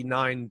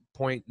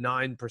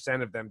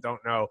 99.9% of them don't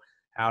know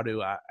how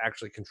to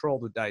actually control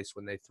the dice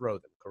when they throw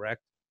them,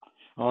 correct?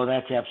 Oh,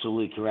 that's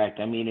absolutely correct.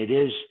 I mean, it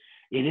is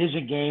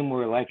a game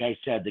where, like I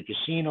said, the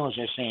casinos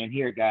are saying,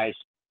 here, guys,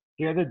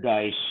 here are the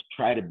dice,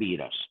 try to beat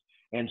us.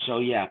 And so,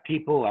 yeah,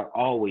 people are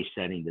always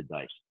setting the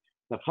dice.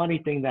 The funny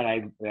thing that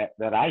I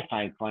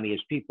find funny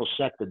is people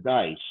set the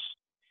dice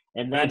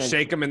and then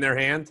shake them in their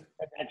hand.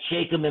 And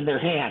shake them in their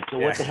hand. So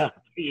what the hell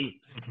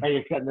are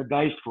you setting the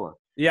dice for?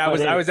 Yeah,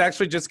 I was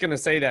actually just gonna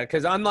say that,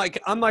 because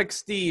unlike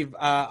Steve,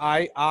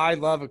 I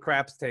love a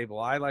craps table.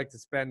 I like to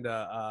spend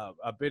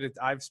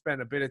I've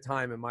spent a bit of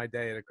time in my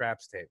day at a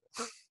craps table.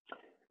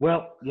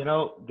 Well, you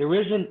know, there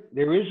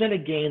isn't a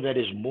game that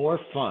is more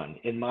fun,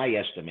 in my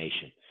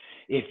estimation.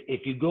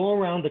 If you go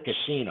around the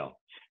casino,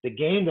 the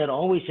game that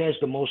always has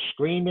the most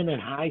screaming and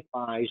high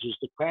fives is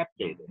the crap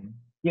table.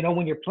 You know,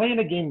 when you're playing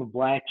a game of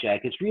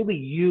blackjack, it's really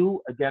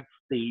you against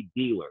the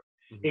dealer.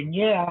 Mm-hmm. And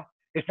yeah,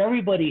 if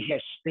everybody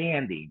has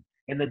standing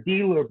and the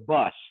dealer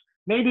busts,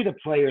 maybe the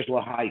players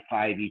will high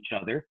five each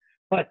other,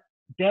 but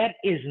that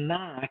is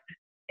not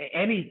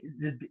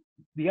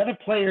the other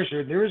players,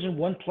 or there isn't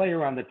one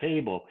player on the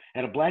table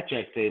at a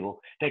blackjack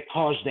table that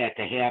caused that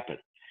to happen.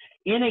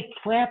 In a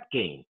crap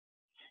game,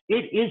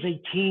 it is a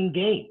team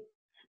game.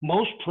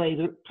 Most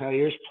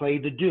players play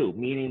to do,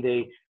 meaning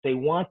they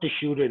want the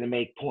shooter to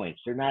make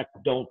points. They're not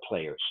don't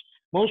players.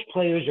 Most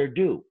players are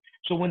do.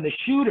 So when the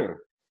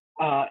shooter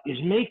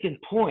is making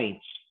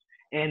points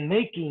and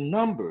making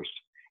numbers,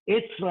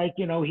 it's like,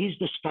 you know, he's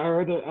the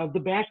star of the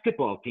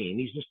basketball team.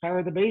 He's the star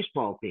of the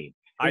baseball team.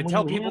 I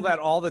tell people that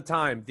all the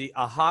time.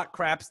 A hot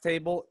craps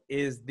table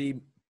is the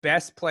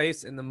best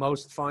place and the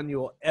most fun you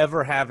will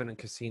ever have in a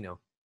casino.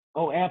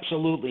 Oh,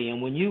 absolutely.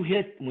 And when you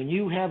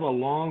have a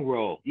long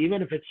roll,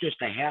 even if it's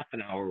just a half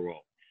an hour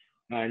roll,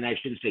 and I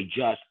shouldn't say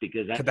just,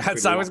 because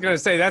that's I was going to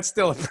say that's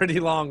still a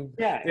pretty long,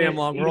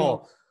 long roll.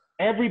 Know,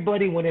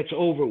 everybody, when it's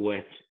over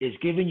with, is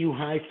giving you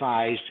high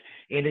fives,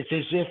 and it's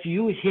as if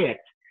you hit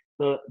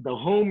the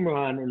home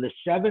run in the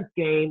 7th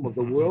game of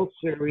the World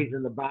Series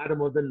in the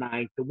bottom of the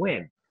 9th to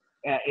win.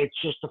 It's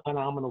just a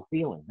phenomenal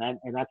feeling,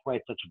 and that's why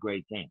it's such a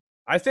great game.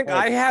 I think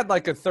I had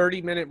like a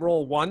 30-minute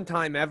roll one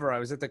time ever. I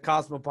was at the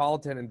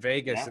Cosmopolitan in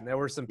Vegas, and there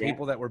were some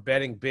people that were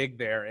betting big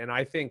there, and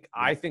I think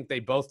they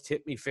both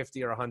tipped me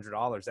 $50 or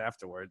 $100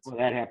 afterwards. Well,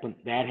 that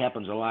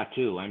happens a lot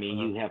too. I mean,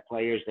 you have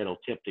players that'll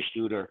tip the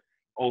shooter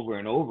over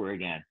and over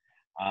again,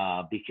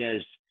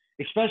 because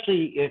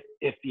especially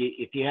if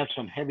you have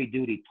some heavy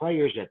duty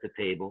players at the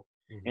table,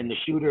 and the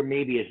shooter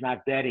maybe is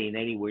not betting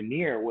anywhere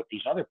near what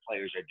these other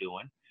players are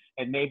doing,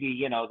 and maybe,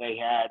 you know, they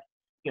had,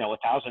 you know,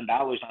 $1,000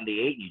 on the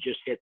 8, and you just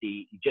hit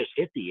the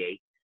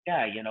 8.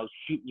 Yeah, you know,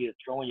 shooting you,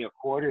 throwing you a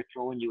quarter,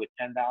 throwing you at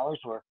 $10,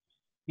 or,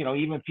 you know,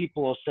 even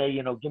people will say,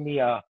 you know, give me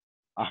a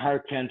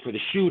hard 10 for the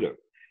shooter.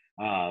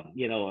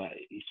 You know,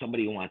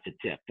 somebody who wants to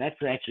tip.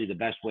 That's actually the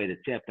best way to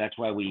tip. That's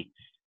why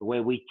the way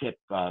we tip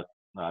the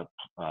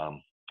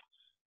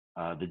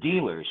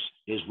dealers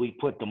is we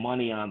put the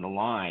money on the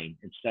line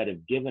instead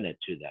of giving it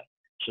to them,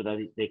 so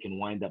that they can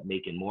wind up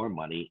making more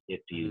money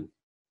if you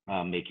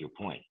make your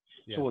point.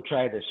 Yeah. So we'll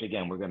try this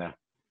again. We're going to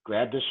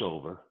grab this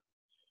over.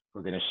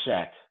 We're going to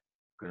set.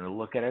 We're going to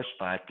look at our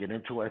spot, get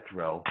into our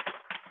throw,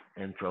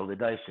 and throw the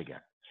dice again.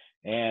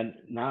 And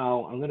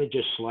now I'm going to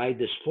just slide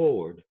this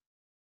forward,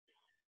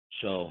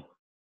 so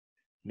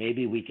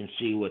maybe we can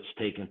see what's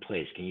taking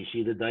place. Can you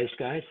see the dice,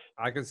 guys?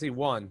 I can see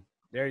one.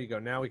 There you go.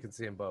 Now we can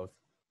see them both.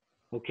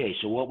 Okay,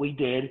 so what we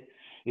did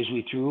is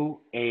we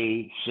threw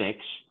a 6,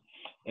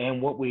 and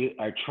what we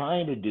are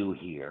trying to do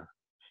here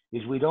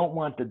is we don't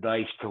want the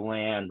dice to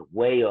land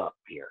way up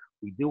here.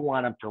 We do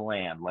want them to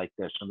land like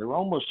this, and they're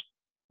almost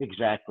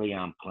exactly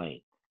on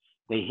plane.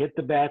 They hit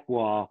the back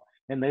wall,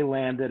 and they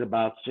landed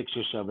about 6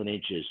 or 7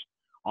 inches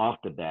off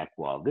the back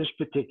wall. This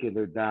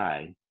particular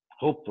die,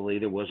 hopefully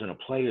there wasn't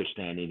a player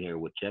standing here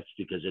with chips,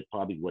 because it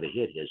probably would have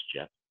hit his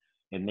chip,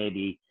 and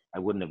maybe I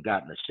wouldn't have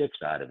gotten a 6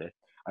 out of it.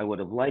 I would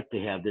have liked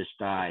to have this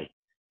die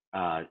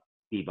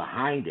be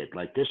behind it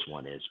like this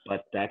one is,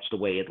 but that's the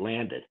way it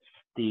landed.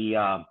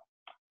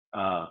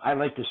 I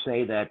like to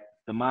say that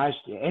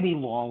any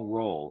long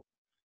roll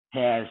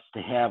has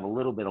to have a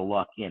little bit of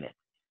luck in it.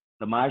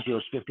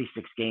 DiMaggio's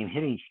 56-game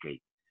hitting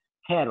streak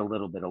had a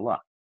little bit of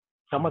luck.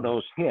 Some of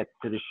those hit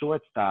to the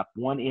shortstop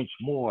 1 inch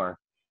more,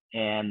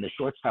 and the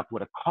shortstop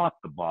would have caught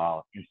the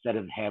ball instead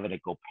of having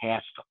it go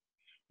past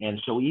him. And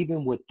so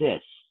even with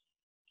this,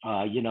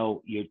 you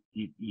know, you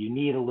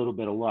need a little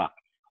bit of luck.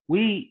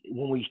 When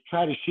we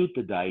try to shoot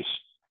the dice,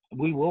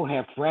 we will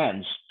have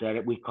friends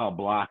that we call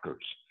blockers,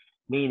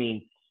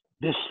 meaning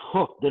this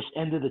hook, this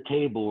end of the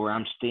table where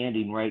I'm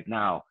standing right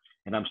now,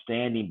 and I'm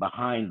standing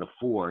behind the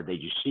 4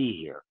 that you see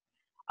here.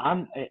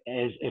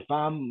 If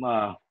I'm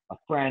a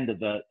friend of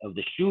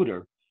the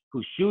shooter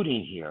who's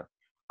shooting here,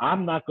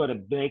 I'm not going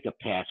to make a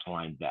pass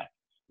line bet.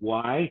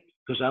 Why?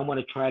 Because I want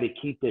to try to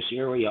keep this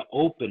area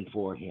open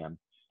for him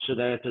so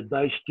that if the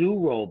dice do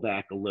roll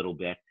back a little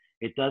bit,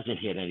 it doesn't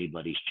hit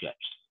anybody's chips.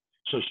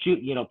 So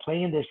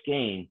playing this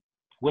game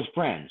with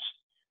friends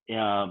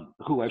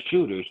who are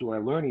shooters, who are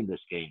learning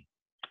this game,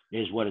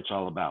 is what it's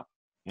all about.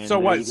 And so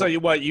what? So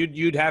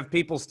you'd have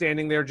people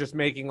standing there just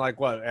making like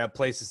what?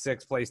 Place to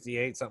 6, place to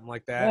 8, something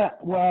like that. Yeah.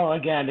 Well,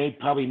 again, they'd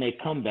probably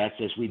make come bets,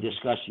 as we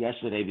discussed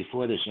yesterday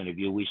before this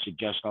interview. We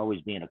suggest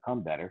always being a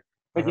come better.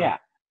 But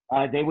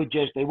they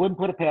wouldn't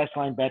put a pass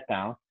line bet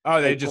down.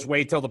 Oh, they just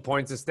wait till the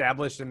point's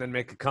established and then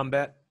make a come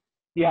bet.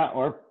 Yeah,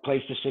 or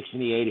place the 6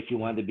 and the 8 if you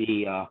wanted to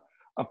be a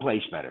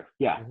place better.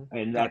 Yeah,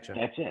 and that's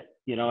it.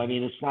 You know, I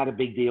mean, it's not a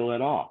big deal at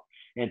all.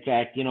 In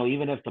fact, you know,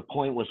 even if the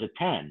point was a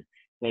 10.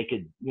 They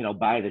could, you know,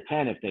 buy the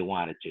 10 if they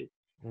wanted to,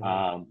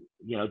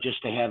 you know, just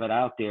to have it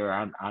out there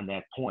on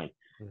that point.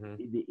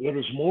 It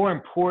is more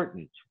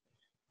important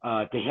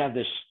to have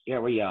this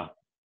area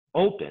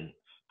open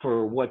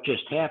for what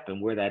just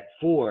happened, where that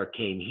 4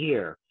 came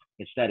here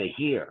instead of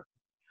here,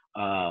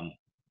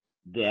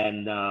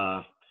 than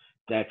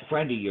that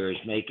friend of yours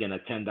making a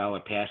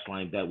 $10 pass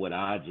line bet with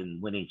odds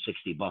and winning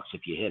 $60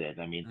 if you hit it.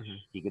 I mean,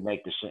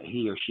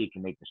 he or she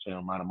can make the same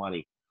amount of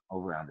money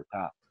over on the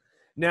top.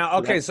 Now,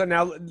 okay, so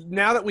now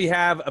that we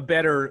have a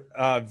better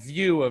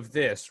view of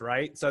this,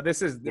 right? So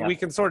this is we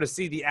can sort of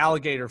see the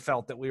alligator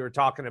felt that we were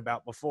talking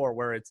about before,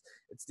 where it's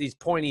these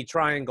pointy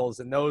triangles,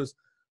 and those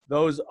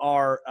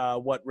are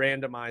what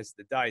randomize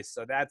the dice.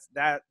 So that's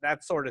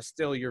sort of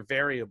still your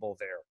variable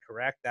there,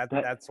 correct?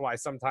 That's why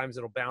sometimes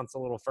it'll bounce a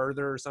little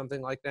further or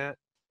something like that.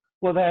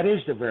 Well, that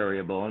is the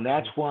variable, and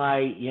that's why,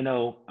 you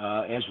know,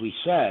 as we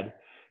said,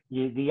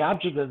 the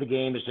object of the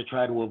game is to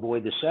try to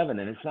avoid the 7,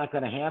 and it's not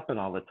going to happen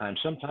all the time.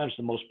 Sometimes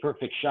the most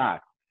perfect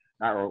shot,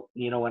 or,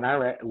 you know, when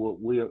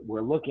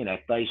we're looking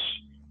at dice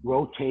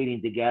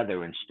rotating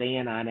together and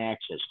staying on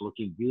axis,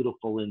 looking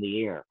beautiful in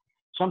the air.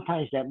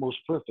 Sometimes that most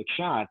perfect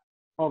shot,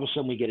 all of a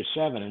sudden we get a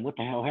 7, and what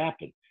the hell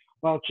happened?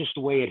 Well, it's just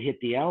the way it hit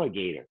the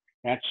alligator.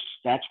 That's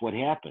what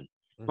happened.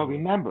 But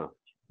remember,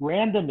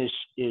 random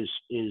is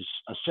a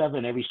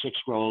 7 every 6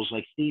 rolls,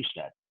 like Steve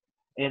said.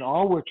 And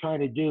all we're trying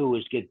to do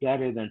is get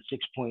better than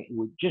 6 point.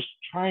 We're just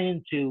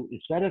trying to,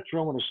 instead of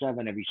throwing a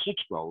 7 every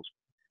 6 rolls,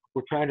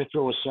 we're trying to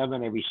throw a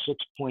 7 every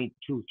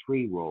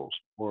 6.23 rolls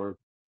or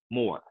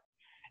more.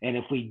 And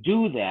if we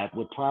do that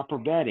with proper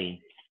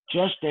betting,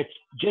 just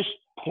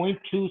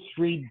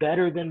 0.23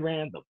 better than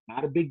random,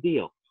 not a big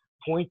deal.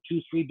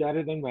 0.23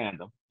 better than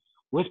random.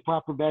 With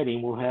proper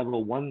betting, we'll have a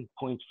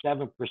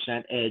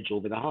 1.7% edge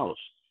over the house.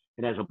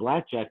 And as a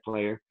blackjack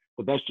player,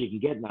 the best you can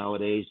get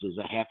nowadays is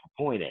a half a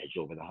point edge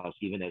over the house,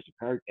 even as a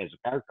card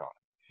caller.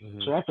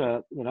 So that's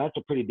a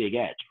pretty big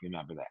edge.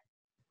 Remember that.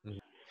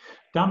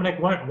 Dominic,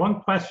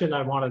 one question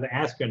I wanted to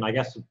ask you, and I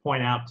guess to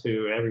point out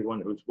to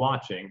everyone who's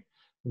watching,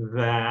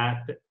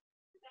 that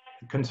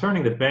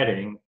concerning the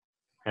betting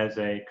as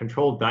a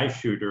controlled dice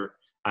shooter,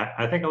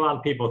 I think a lot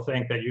of people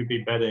think that you'd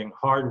be betting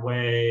hard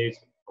ways,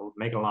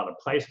 making a lot of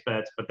place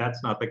bets, but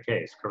that's not the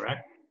case,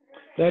 correct?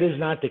 That is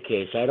not the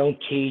case. I don't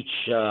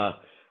teach.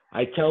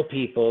 I tell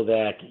people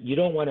that you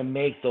don't want to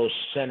make those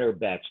center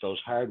bets,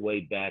 those hard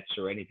way bets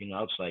or anything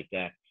else like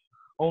that,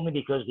 only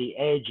because the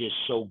edge is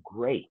so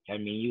great. I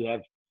mean,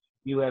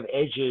 you have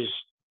edges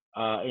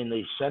in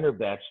the center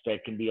bets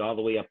that can be all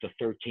the way up to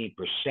 13%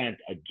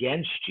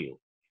 against you.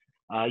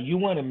 You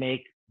want to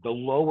make the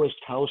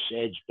lowest house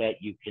edge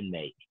bet you can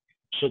make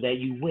so that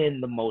you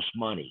win the most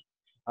money.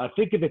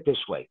 Think of it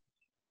this way.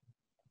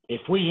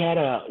 If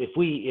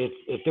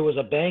there was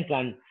a bank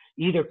on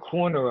either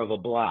corner of a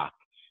block,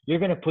 you're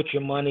going to put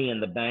your money in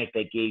the bank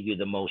that gave you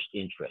the most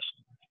interest.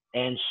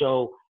 And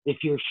so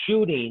if you're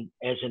shooting,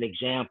 as an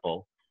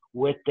example,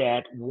 with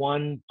that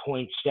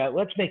 1.7,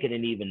 let's make it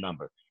an even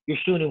number. You're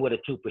shooting with a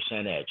 2%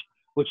 edge,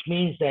 which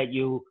means that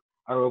you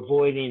are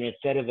avoiding,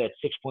 instead of at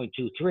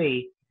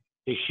 6.23,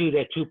 to shoot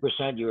at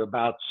 2%, you're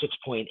about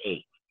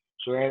 6.8.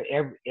 So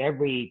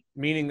every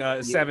meaning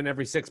 7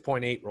 every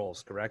 6.8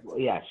 rolls, correct?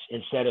 Yes,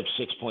 instead of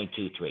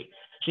 6.23.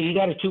 So you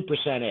got a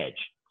 2% edge.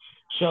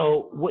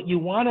 So what you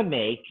want to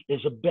make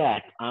is a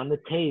bet on the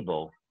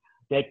table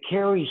that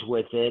carries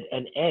with it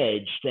an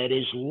edge that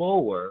is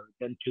lower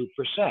than 2%.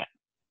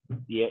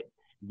 Do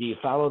you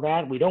follow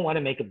that? We don't want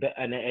to make a bet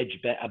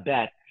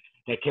that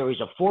carries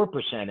a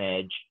 4%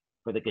 edge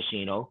for the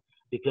casino.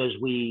 because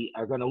we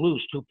are going to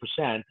lose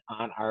 2%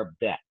 on our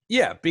bet.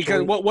 Yeah,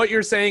 because what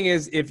you're saying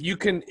is if you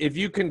can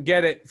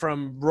get it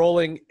from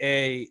rolling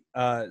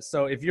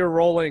so if you're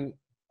rolling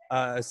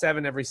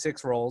 7 every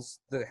 6 rolls,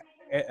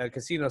 a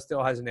casino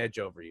still has an edge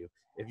over you.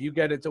 If you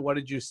get it to, what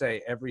did you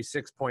say, every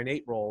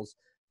 6.8 rolls,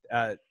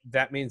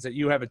 that means that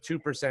you have a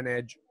 2%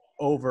 edge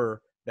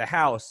over the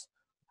house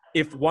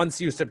if once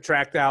you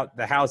subtract out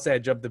the house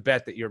edge of the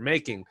bet that you're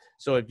making.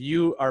 So if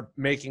you are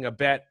making a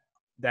bet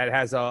that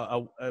has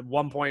a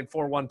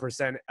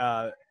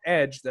 1.41%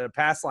 edge, the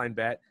pass line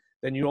bet,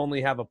 then you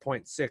only have a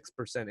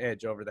 0.6%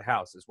 edge over the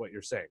house, is what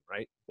you're saying,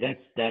 right?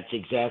 That's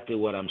exactly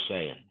what I'm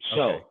saying.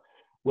 So Okay.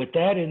 with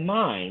that in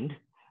mind,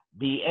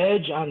 the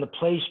edge on the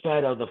place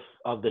bet of the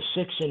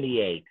 6 and the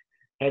 8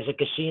 has a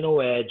casino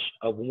edge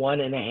of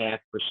 1.5%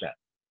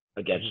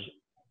 against you.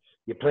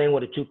 You're playing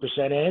with a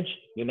 2% edge,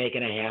 you're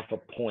making 0.5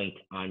 point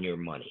on your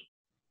money,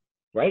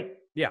 right?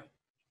 Yeah.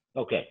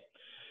 Okay.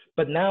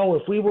 But now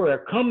if we were a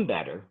come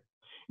better,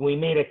 and we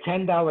made a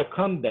 $10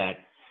 come bet,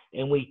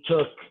 and we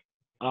took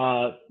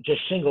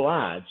just single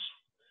odds,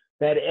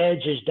 that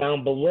edge is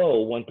down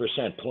below 1%,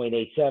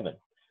 0.87.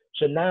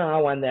 So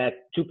now on that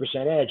 2%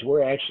 edge,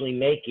 we're actually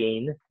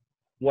making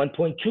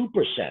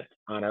 1.2%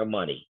 on our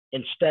money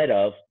instead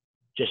of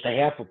just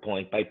 0.5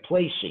 point by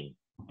placing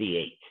the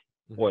 8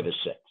 or the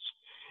 6.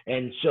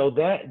 And so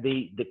that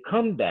the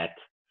come bet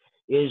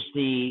is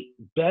the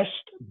best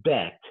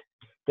bet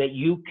that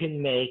you can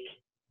make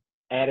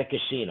at a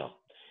casino.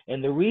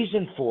 And the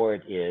reason for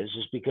it is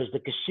because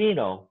the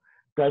casino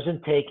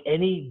doesn't take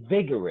any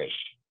vigorish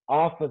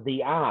off of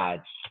the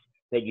odds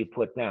that you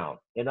put down.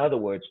 In other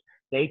words,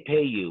 they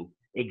pay you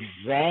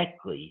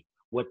exactly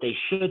what they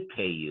should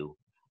pay you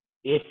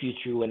if you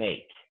threw an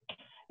 8,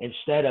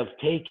 instead of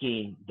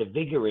taking the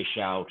vigorish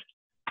out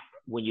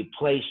when you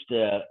place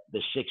the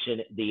 6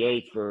 and the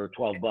 8 for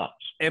 $12.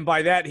 And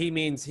by that he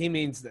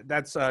means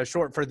that's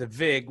short for the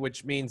vig,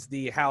 which means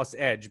the house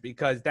edge,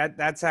 because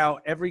that's how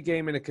every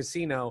game in a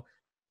casino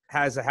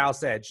has a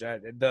house edge.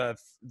 The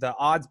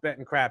odds bet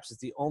and craps is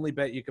the only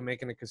bet you can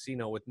make in a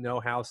casino with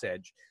no house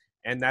edge.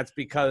 And that's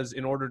because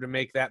in order to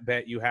make that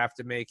bet, you have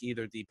to make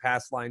either the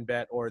pass line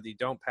bet or the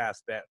don't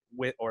pass bet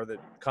or the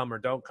come or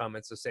don't come.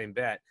 It's the same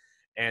bet.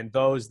 And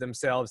those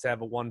themselves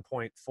have a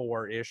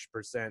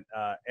 1.4-ish%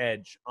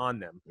 edge on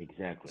them.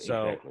 Exactly.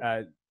 So,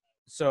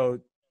 so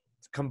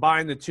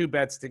combine the two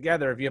bets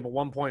together. If you have a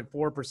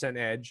 1.4%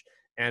 edge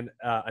and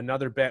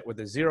another bet with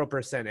a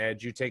 0%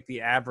 edge, you take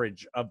the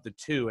average of the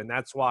two, and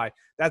that's why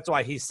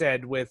he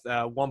said with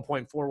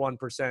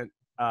 1.41%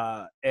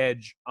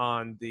 edge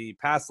on the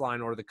pass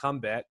line or the come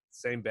bet,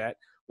 same bet.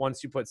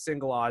 Once you put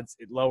single odds,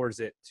 it lowers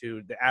it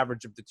to the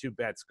average of the two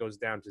bets goes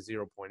down to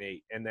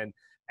 0.8, and then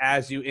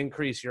as you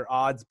increase your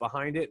odds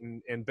behind it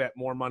and bet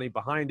more money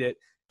behind it,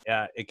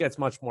 it gets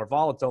much more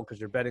volatile because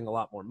you're betting a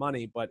lot more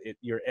money, but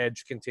your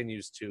edge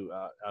continues to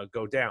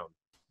go down.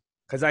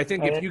 Because I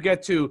think if you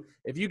get to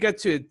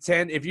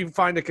 10, if you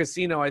find a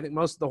casino, I think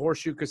most of the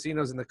horseshoe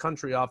casinos in the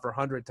country offer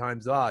 100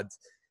 times odds.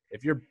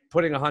 If you're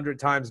putting 100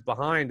 times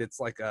behind, it's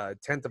like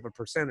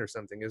 0.1% or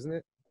something, isn't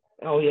it?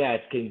 Oh yeah,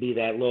 it can be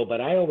that low. But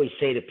I always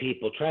say to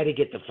people, try to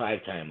get the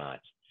 5-time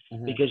odds.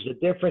 Because the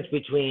difference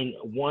between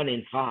 1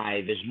 and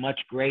 5 is much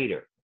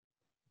greater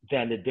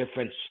than the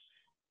difference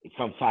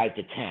from 5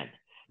 to 10.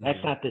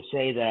 That's not to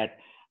say that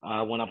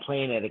when I'm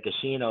playing at a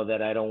casino that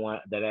I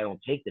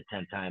don't take the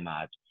 10-time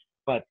odds.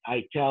 But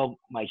I tell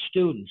my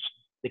students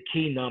the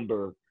key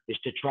number is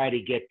to try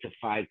to get to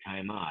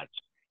 5-time odds.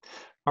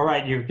 All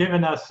right, you've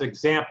given us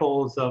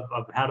examples of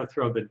how to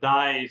throw the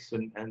dice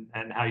and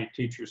how you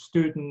teach your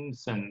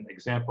students, and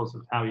examples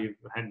of how you've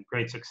had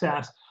great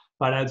success.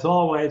 But as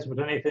always, with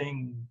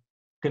anything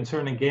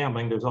concerning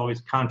gambling, there's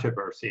always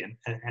controversy.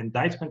 And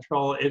dice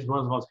control is one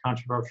of the most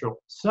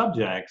controversial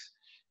subjects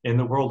in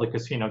the world of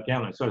casino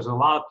gambling. So there's a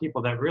lot of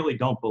people that really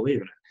don't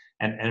believe in it.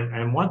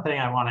 And one thing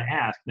I want to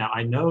ask, now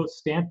I know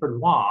Stanford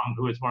Wong,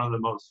 who is one of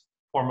the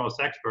foremost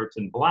experts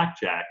in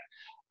blackjack.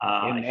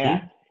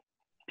 PhD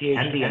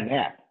in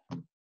math.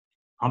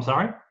 I'm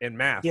sorry? In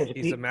math.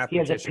 He's a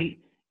mathematician.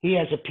 He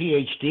has a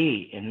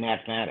PhD in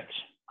mathematics.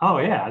 Oh,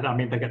 yeah. I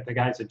mean, the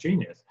guy's a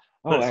genius.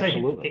 Oh,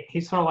 absolutely.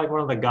 He's sort of like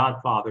one of the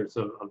godfathers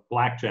of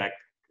blackjack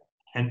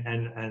and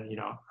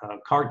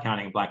card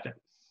counting in blackjack.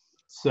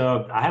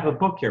 So I have a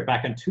book here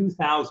back in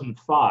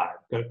 2005,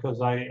 because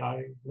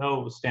I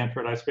know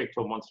Stanford. I speak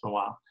to him once in a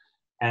while,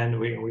 and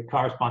we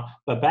correspond.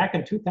 But back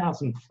in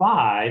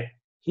 2005,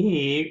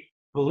 he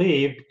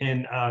believed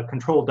in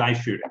controlled dice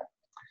shooting.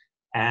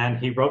 And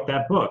he wrote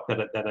that book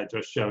that I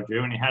just showed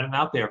you, and he had it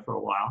out there for a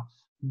while.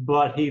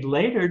 But he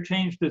later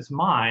changed his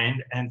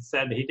mind and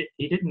said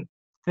he didn't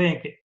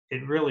think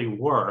it really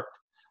worked.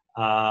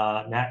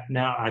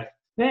 Now, I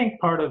think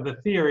part of the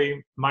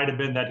theory might have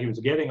been that he was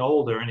getting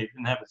older and he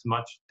didn't have as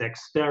much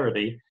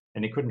dexterity,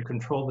 and he couldn't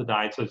control the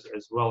dice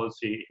as well as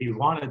he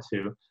wanted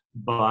to.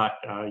 But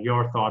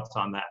your thoughts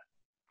on that?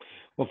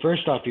 Well,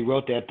 first off, he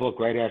wrote that book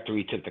right after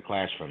he took the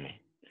class from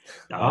me.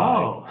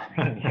 Oh.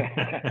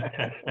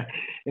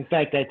 In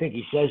fact, I think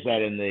he says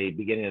that in the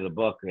beginning of the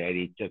book that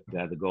he took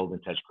the Golden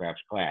Touch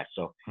Craps class.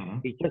 So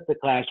he took the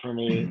class for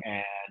me,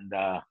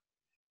 and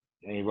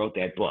he wrote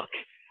that book.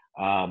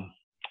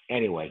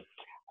 Anyway,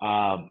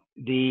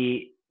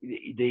 the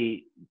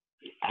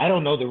I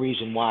don't know the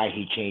reason why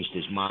he changed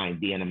his mind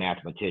being a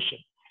mathematician,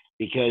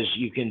 because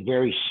you can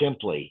very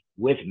simply,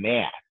 with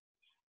math,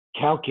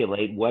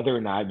 calculate whether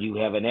or not you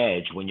have an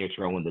edge when you're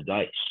throwing the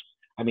dice.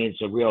 I mean,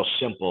 it's a real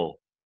simple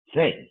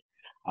thing,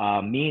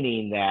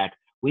 meaning that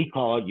we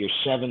call it your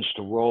sevens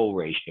to roll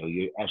ratio,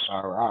 your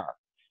SRR.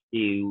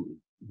 You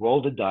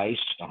roll the dice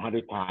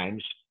 100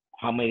 times.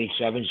 How many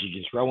sevens did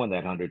you throw in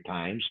that 100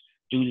 times?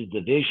 Do the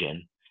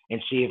division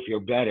and see if you're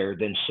better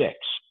than 6,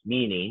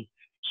 meaning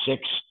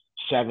 6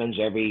 sevens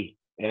every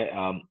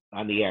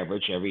on the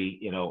average every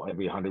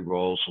 100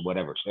 rolls or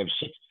whatever. So every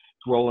 6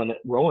 rolling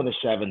the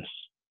sevens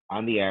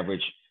on the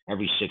average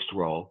every 6th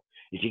roll.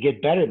 If you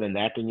get better than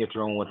that, then you're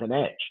throwing with an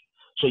edge.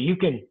 So you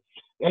can,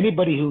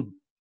 anybody who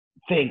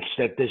thinks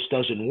that this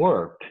doesn't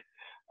work,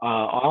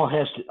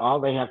 all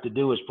they have to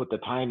do is put the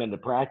time into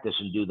practice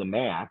and do the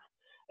math,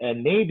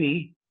 and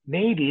maybe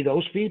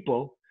those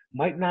people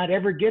might not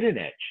ever get an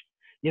edge.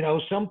 You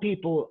know, some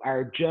people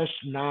are just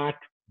not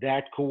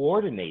that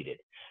coordinated.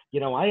 You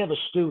know, I have a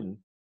student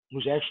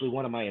who's actually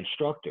one of my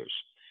instructors.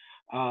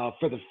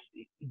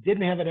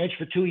 Didn't have an edge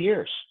for 2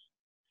 years.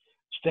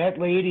 That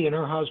lady and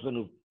her husband,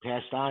 who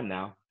passed on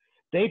now,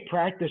 they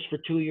practiced for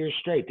 2 years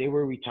straight. They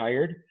were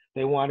retired.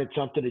 They wanted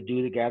something to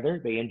do together.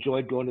 They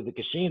enjoyed going to the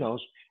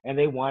casinos, and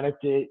they wanted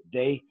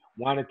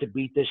to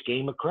beat this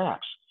game of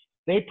craps.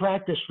 They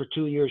practiced for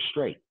 2 years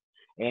straight,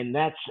 and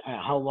that's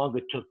how long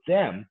it took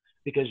them,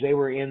 because they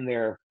were in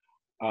their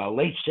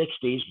late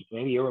 60s,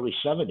 maybe early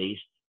 70s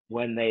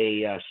when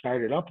they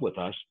started up with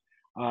us.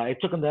 It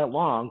took them that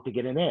long to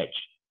get an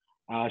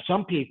edge.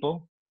 Some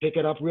people pick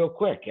it up real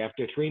quick.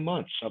 After 3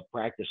 months of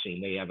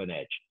practicing, they have an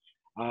edge.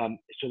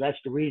 So that's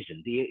the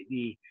reason.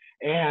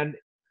 And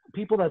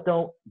people that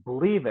don't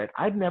believe it,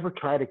 I'd never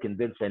try to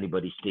convince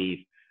anybody, Steve,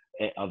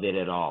 of it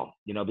at all,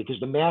 you know, because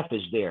the math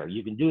is there.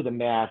 You can do the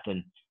math.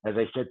 And as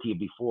I said to you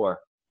before,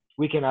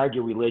 we can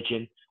argue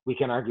religion, we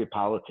can argue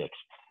politics,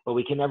 but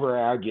we can never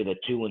argue that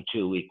 2 and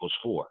 2 equals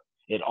 4.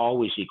 It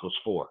always equals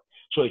 4.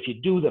 So if you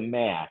do the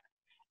math,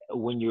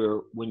 when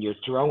you're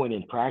throwing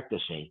and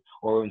practicing,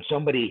 or if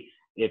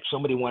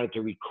somebody wanted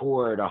to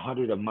record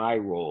 100 of my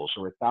rolls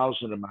or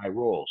 1,000 of my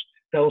rolls,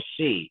 they'll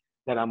see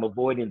that I'm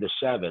avoiding the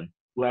 7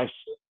 less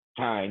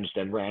times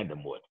than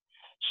random would.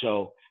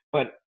 So,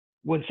 but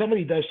when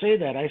somebody does say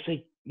that, I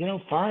say, you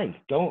know, fine,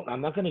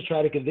 I'm not going to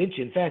try to convince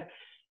you. In fact,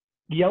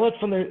 yell it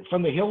from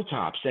the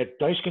hilltops that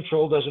dice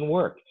control doesn't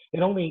work.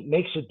 It only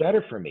makes it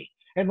better for me.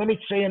 And let me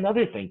say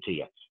another thing to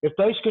you. If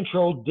dice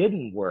control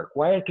didn't work,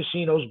 why had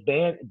casinos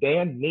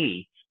banned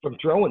me from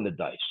throwing the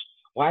dice?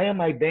 Why am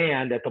I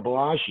banned at the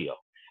Bellagio,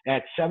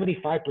 at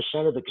 75%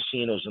 of the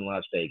casinos in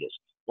Las Vegas?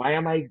 Why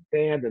am I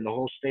banned in the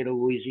whole state of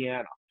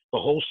Louisiana, the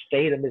whole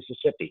state of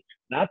Mississippi?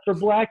 Not for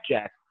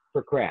blackjack,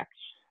 for craps.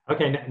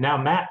 Okay, now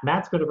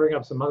Matt's going to bring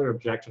up some other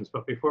objections,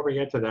 but before we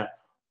get to that,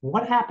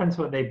 what happens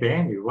when they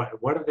ban you?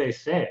 What do they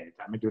say?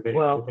 I mean, do they?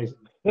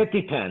 It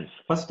depends.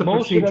 What's the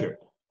procedure?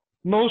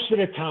 Most of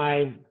the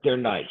time, they're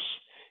nice.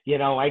 You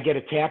know, I get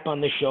a tap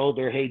on the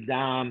shoulder. Hey,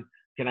 Dom,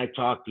 can I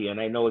talk to you? And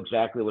I know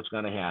exactly what's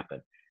going to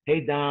happen.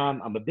 Hey,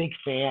 Dom, I'm a big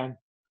fan,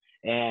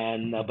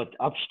 and but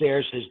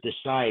upstairs has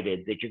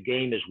decided that your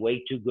game is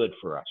way too good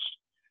for us,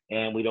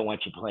 and we don't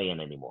want you playing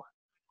anymore.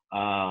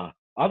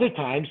 Other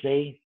times,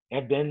 they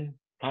have been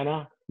kind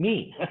of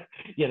mean.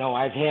 You know,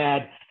 I've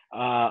had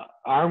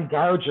armed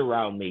guards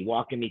around me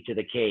walking me to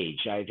the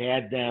cage. I've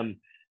had them,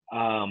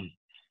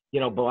 you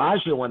know,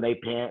 Bellagio, when they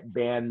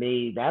banned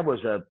me, that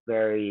was a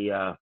very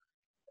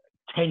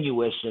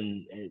tenuous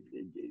and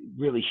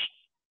really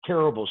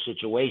terrible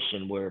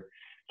situation where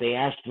they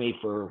asked me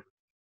for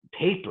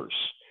papers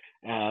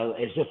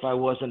as if I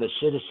wasn't a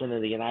citizen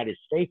of the United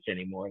States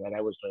anymore, that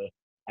I was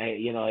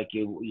you know, like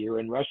you're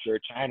in Russia or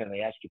China and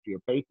they ask you for your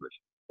papers.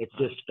 It's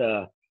just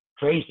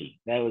crazy.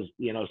 That was,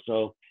 you know,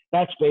 so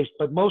that's based,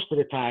 but most of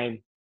the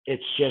time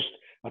it's just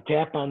a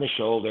tap on the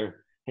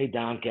shoulder. Hey,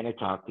 Don, can I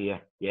talk to you?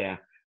 Yeah.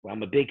 Well,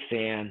 I'm a big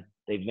fan.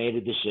 They've made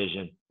a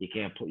decision. You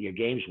can't put, your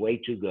game's way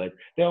too good.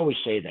 They always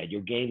say that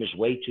your game is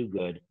way too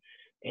good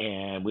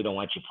and we don't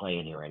want you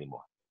playing here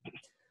anymore.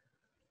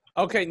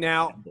 Okay.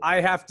 Now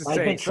I have to say, I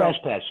think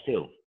trespass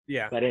too.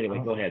 Yeah. But anyway,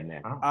 go ahead,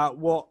 man.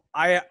 Well,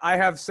 I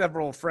have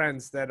several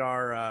friends that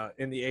are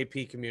in the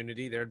AP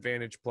community. They're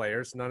advantage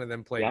players. None of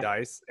them play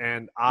dice.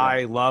 And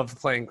I love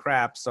playing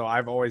craps. So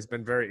I've always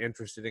been very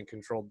interested in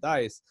controlled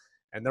dice.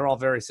 And they're all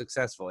very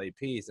successful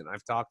APs. And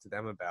I've talked to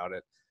them about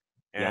it.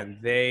 And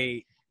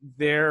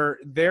their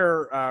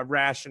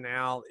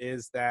rationale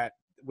is that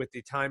with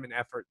the time and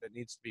effort that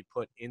needs to be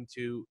put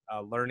into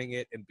learning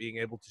it and being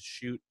able to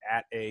shoot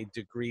at a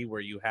degree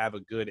where you have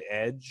a good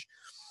edge,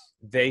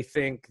 they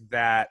think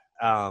that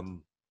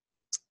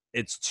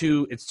it's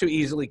too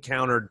easily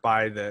countered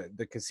by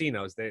the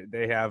casinos.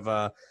 They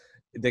have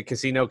the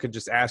casino could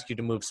just ask you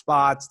to move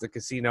spots. The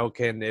casino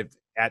can, if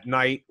at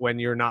night when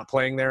you're not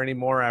playing there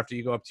anymore, after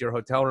you go up to your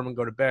hotel room and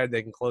go to bed,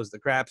 they can close the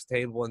craps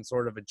table and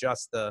sort of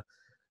adjust the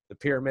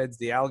pyramids,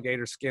 the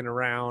alligator skin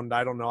around.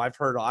 I don't know. I've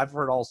heard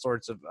all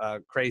sorts of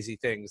crazy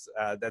things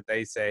that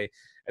they say,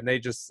 and they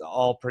just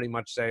all pretty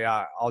much say,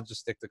 I'll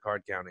just stick to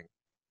card counting.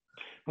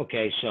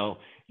 Okay, so,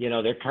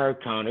 they're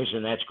card counters,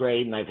 and that's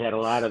great. And I've had a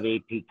lot of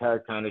AP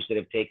card counters that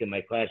have taken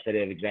my class that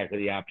have exactly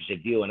the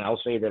opposite view. And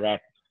I'll say to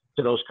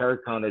those card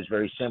counters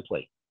very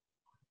simply.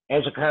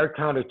 As a card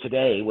counter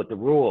today with the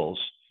rules,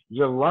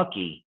 you're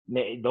lucky.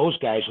 Those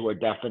guys who are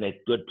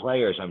definite good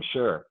players, I'm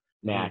sure,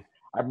 Matt,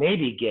 are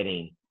maybe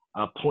getting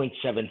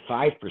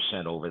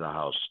 0.75% over the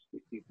house.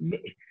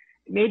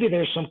 Maybe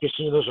there's some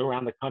casinos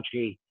around the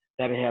country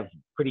that have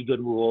pretty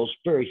good rules,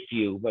 very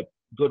few, but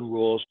good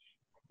rules.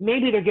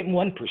 Maybe they're getting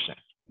 1%.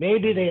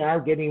 Maybe they are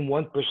getting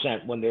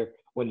 1% when they're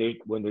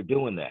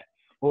doing that.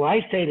 Well, I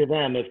say to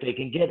them, if they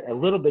can get a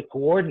little bit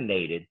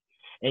coordinated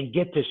and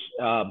get this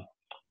an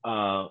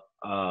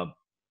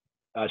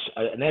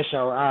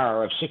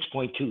SRR of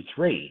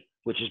 6.23,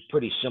 which is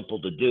pretty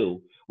simple to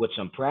do with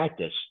some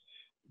practice,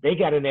 they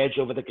got an edge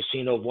over the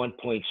casino of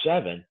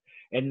 1.7.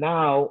 And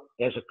now,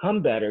 as a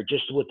come better,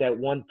 just with that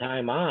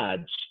one-time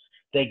odds,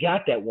 they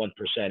got that 1%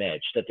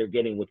 edge that they're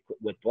getting with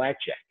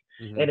blackjack.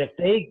 And if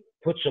they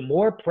put some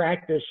more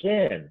practice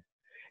in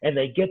and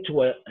they get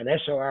to an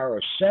SRR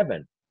of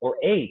 7 or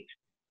 8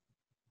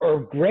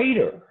 or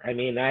greater, I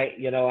mean, my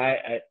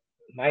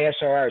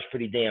SRR is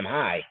pretty damn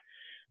high.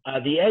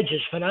 The edge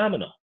is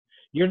phenomenal.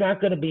 You're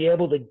not going to be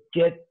able to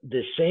get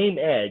the same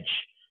edge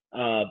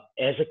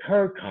as a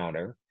card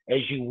counter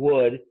as you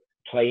would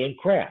playing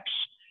craps.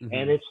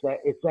 And it's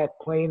that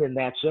plain and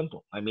that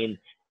simple. I mean,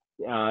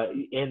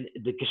 and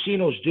the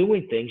casino's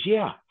doing things,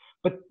 yeah.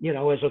 But,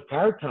 as a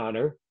card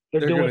counter,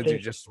 they're going to do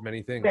just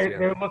many things.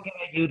 They're looking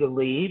at you to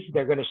leave.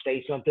 They're going to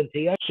say something to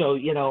you. So,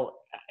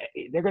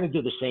 they're going to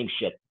do the same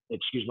shit.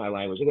 Excuse my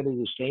language. They're going to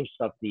do the same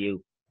stuff to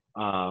you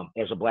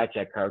as a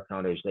blackjack card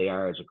counter as they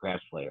are as a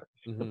craps player.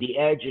 But the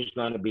edge is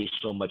going to be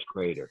so much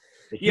greater.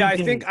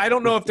 I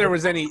don't know if there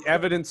was any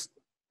evidence.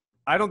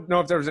 I don't know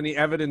if there was any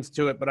evidence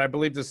to it, but I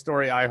believe the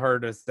story I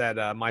heard is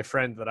that my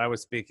friend that I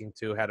was speaking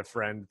to had a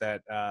friend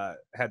that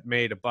had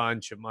made a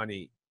bunch of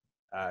money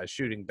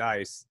shooting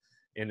dice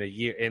in a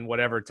year, in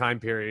whatever time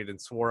period,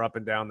 and swore up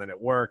and down that it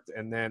worked,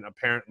 and then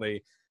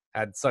apparently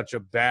had such a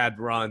bad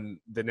run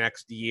the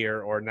next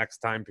year or next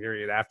time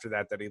period after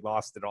that he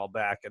lost it all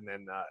back. And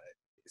then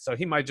so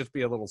he might just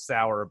be a little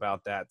sour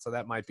about that. So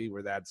that might be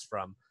where that's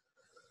from.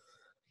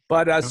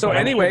 But so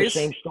anyways, the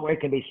same story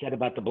can be said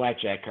about the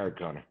blackjack card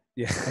counter.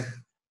 Yeah.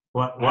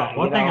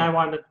 One thing I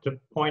wanted to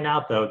point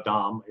out, though,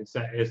 Dom, is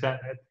that if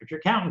you're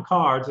counting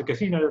cards, the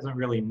casino doesn't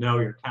really know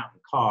you're counting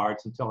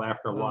cards until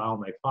after a while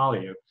and they follow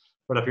you.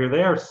 But if you're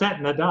there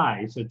setting the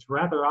dice, it's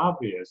rather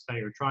obvious that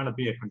you're trying to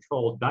be a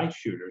controlled dice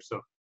shooter.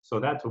 So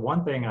that's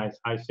one thing I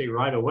see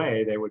right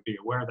away. They would be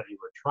aware that you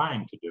were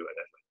trying to do it at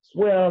least.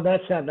 Well,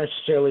 that's not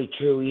necessarily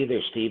true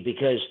either, Steve,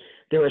 because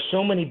there are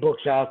so many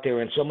books out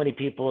there and so many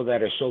people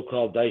that are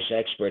so-called dice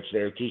experts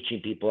that are teaching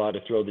people how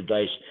to throw the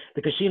dice.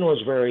 The casino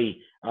is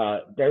very,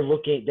 they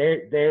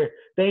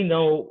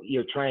know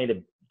you're trying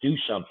to do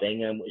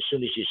something, and as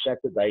soon as you set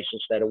the dice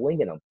instead of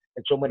winging them,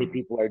 and so many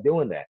people are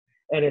doing that.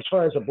 And as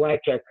far as a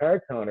blackjack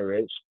card counter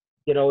is,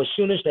 as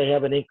soon as they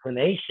have an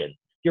inclination,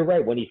 you're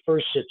right. When he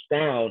first sits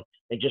down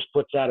and just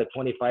puts out a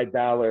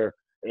 $25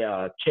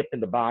 chip in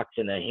the box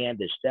and a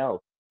hand is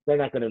dealt, they're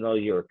not going to know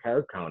you're a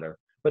card counter.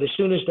 But as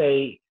soon as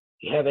they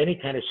have any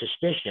kind of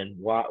suspicion,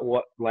 what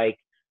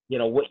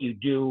you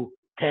do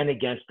 10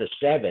 against the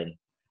 7,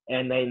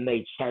 and then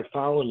they start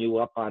following you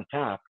up on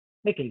top,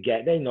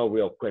 they know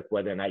real quick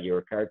whether or not you're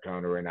a card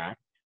counter or not.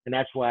 And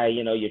that's why,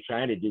 you're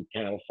trying to do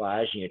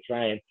camouflage and you're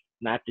trying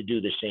not to do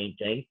the same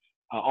thing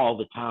all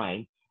the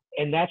time.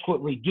 And that's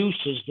what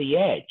reduces the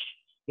edge.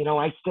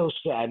 I'm still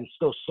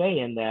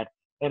saying that.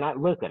 And I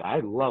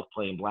love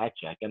playing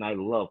blackjack and I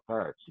love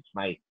cards. It's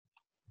my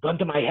gun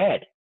to my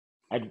head.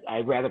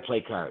 I'd rather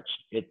play cards.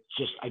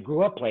 I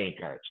grew up playing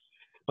cards.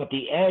 But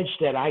the edge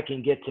that I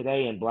can get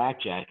today in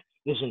blackjack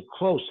isn't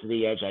close to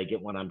the edge I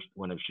get when I'm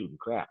shooting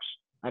craps.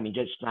 I mean,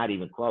 just not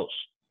even close.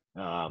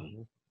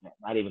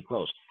 Not even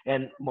close.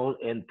 And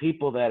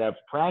people that have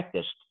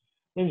practiced,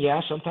 and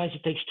yeah, sometimes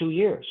it takes 2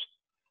 years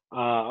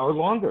or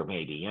longer,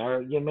 maybe,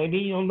 or maybe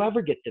you'll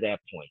never get to that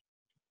point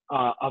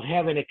of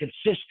having a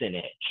consistent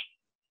edge.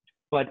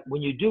 But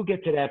when you do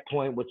get to that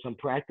point with some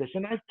practice,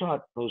 and I've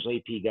taught those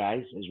AP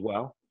guys as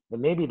well,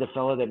 and maybe the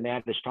fellow that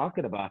Matt is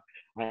talking about,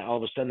 all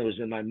of a sudden it was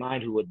in my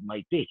mind who it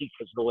might be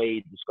because of the way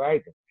he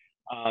described it.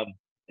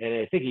 And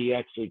I think he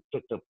actually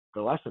took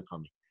the lesson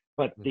from me.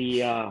 But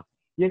you're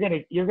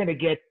gonna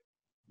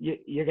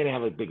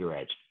have a bigger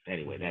edge.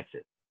 Anyway, that's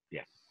it.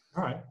 Yeah.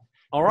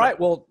 All right.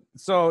 Well,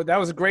 so that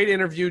was a great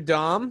interview,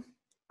 Dom.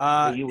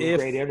 You were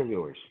great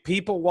interviewers.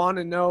 People want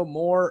to know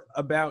more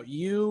about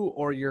you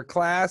or your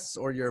class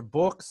or your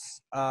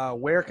books.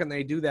 Where can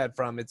they do that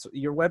from?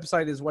 Your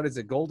website is, what is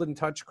it,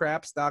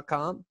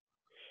 goldentouchcraps.com?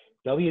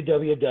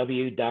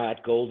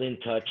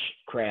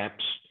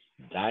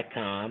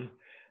 www.goldentouchcraps.com.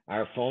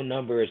 Our phone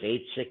number is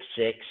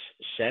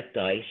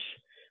 866-SET-DICE.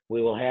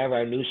 We will have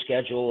our new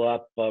schedule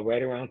up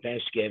right around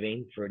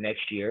Thanksgiving for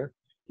next year.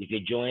 If you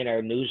join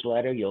our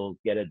newsletter, you'll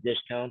get a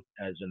discount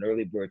as an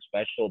early bird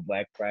special,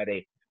 Black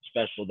Friday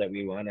special that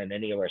we run on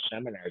any of our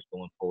seminars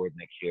going forward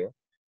next year.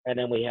 And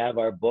then we have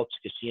our books,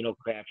 Casino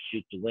Craps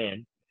Shoot to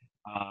Win,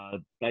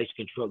 Dice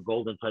Control,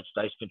 Golden Touch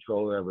Dice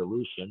Control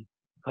Revolution,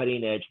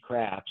 Cutting Edge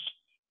Craps,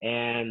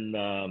 and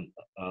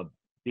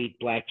Beat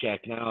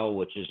Blackjack Now,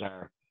 which is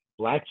our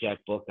blackjack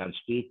book on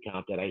speed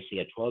count that I see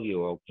a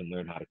 12-year-old can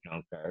learn how to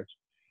count cards.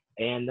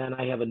 And then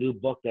I have a new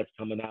book that's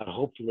coming out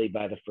hopefully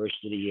by the first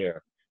of the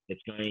year.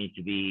 It's going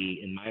to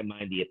be, in my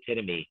mind, the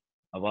epitome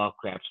of all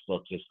craps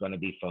books. It's going to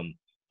be from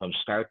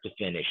start to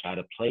finish, how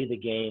to play the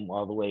game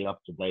all the way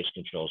up to dice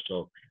control.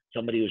 So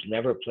somebody who's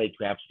never played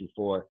craps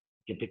before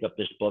can pick up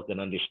this book and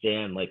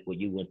understand like what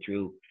you went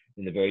through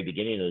in the very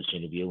beginning of this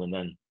interview, and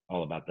then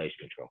all about dice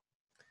control.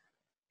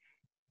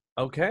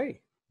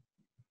 Okay.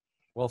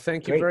 Well,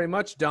 thank you very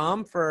much,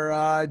 Dom,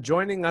 for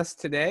joining us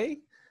today.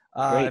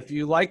 If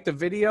you like the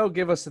video,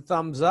 give us a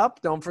thumbs up.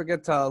 Don't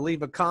forget to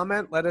leave a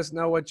comment. Let us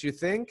know what you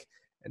think.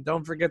 And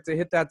don't forget to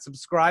hit that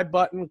subscribe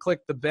button,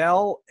 click the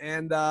bell,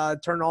 and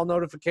turn all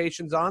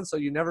notifications on so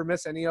you never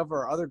miss any of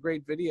our other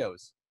great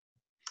videos.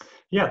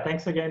 Yeah,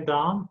 thanks again,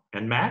 Dom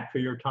and Matt, for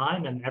your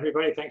time. And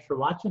everybody, thanks for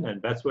watching,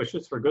 and best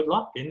wishes for good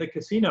luck in the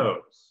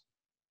casinos.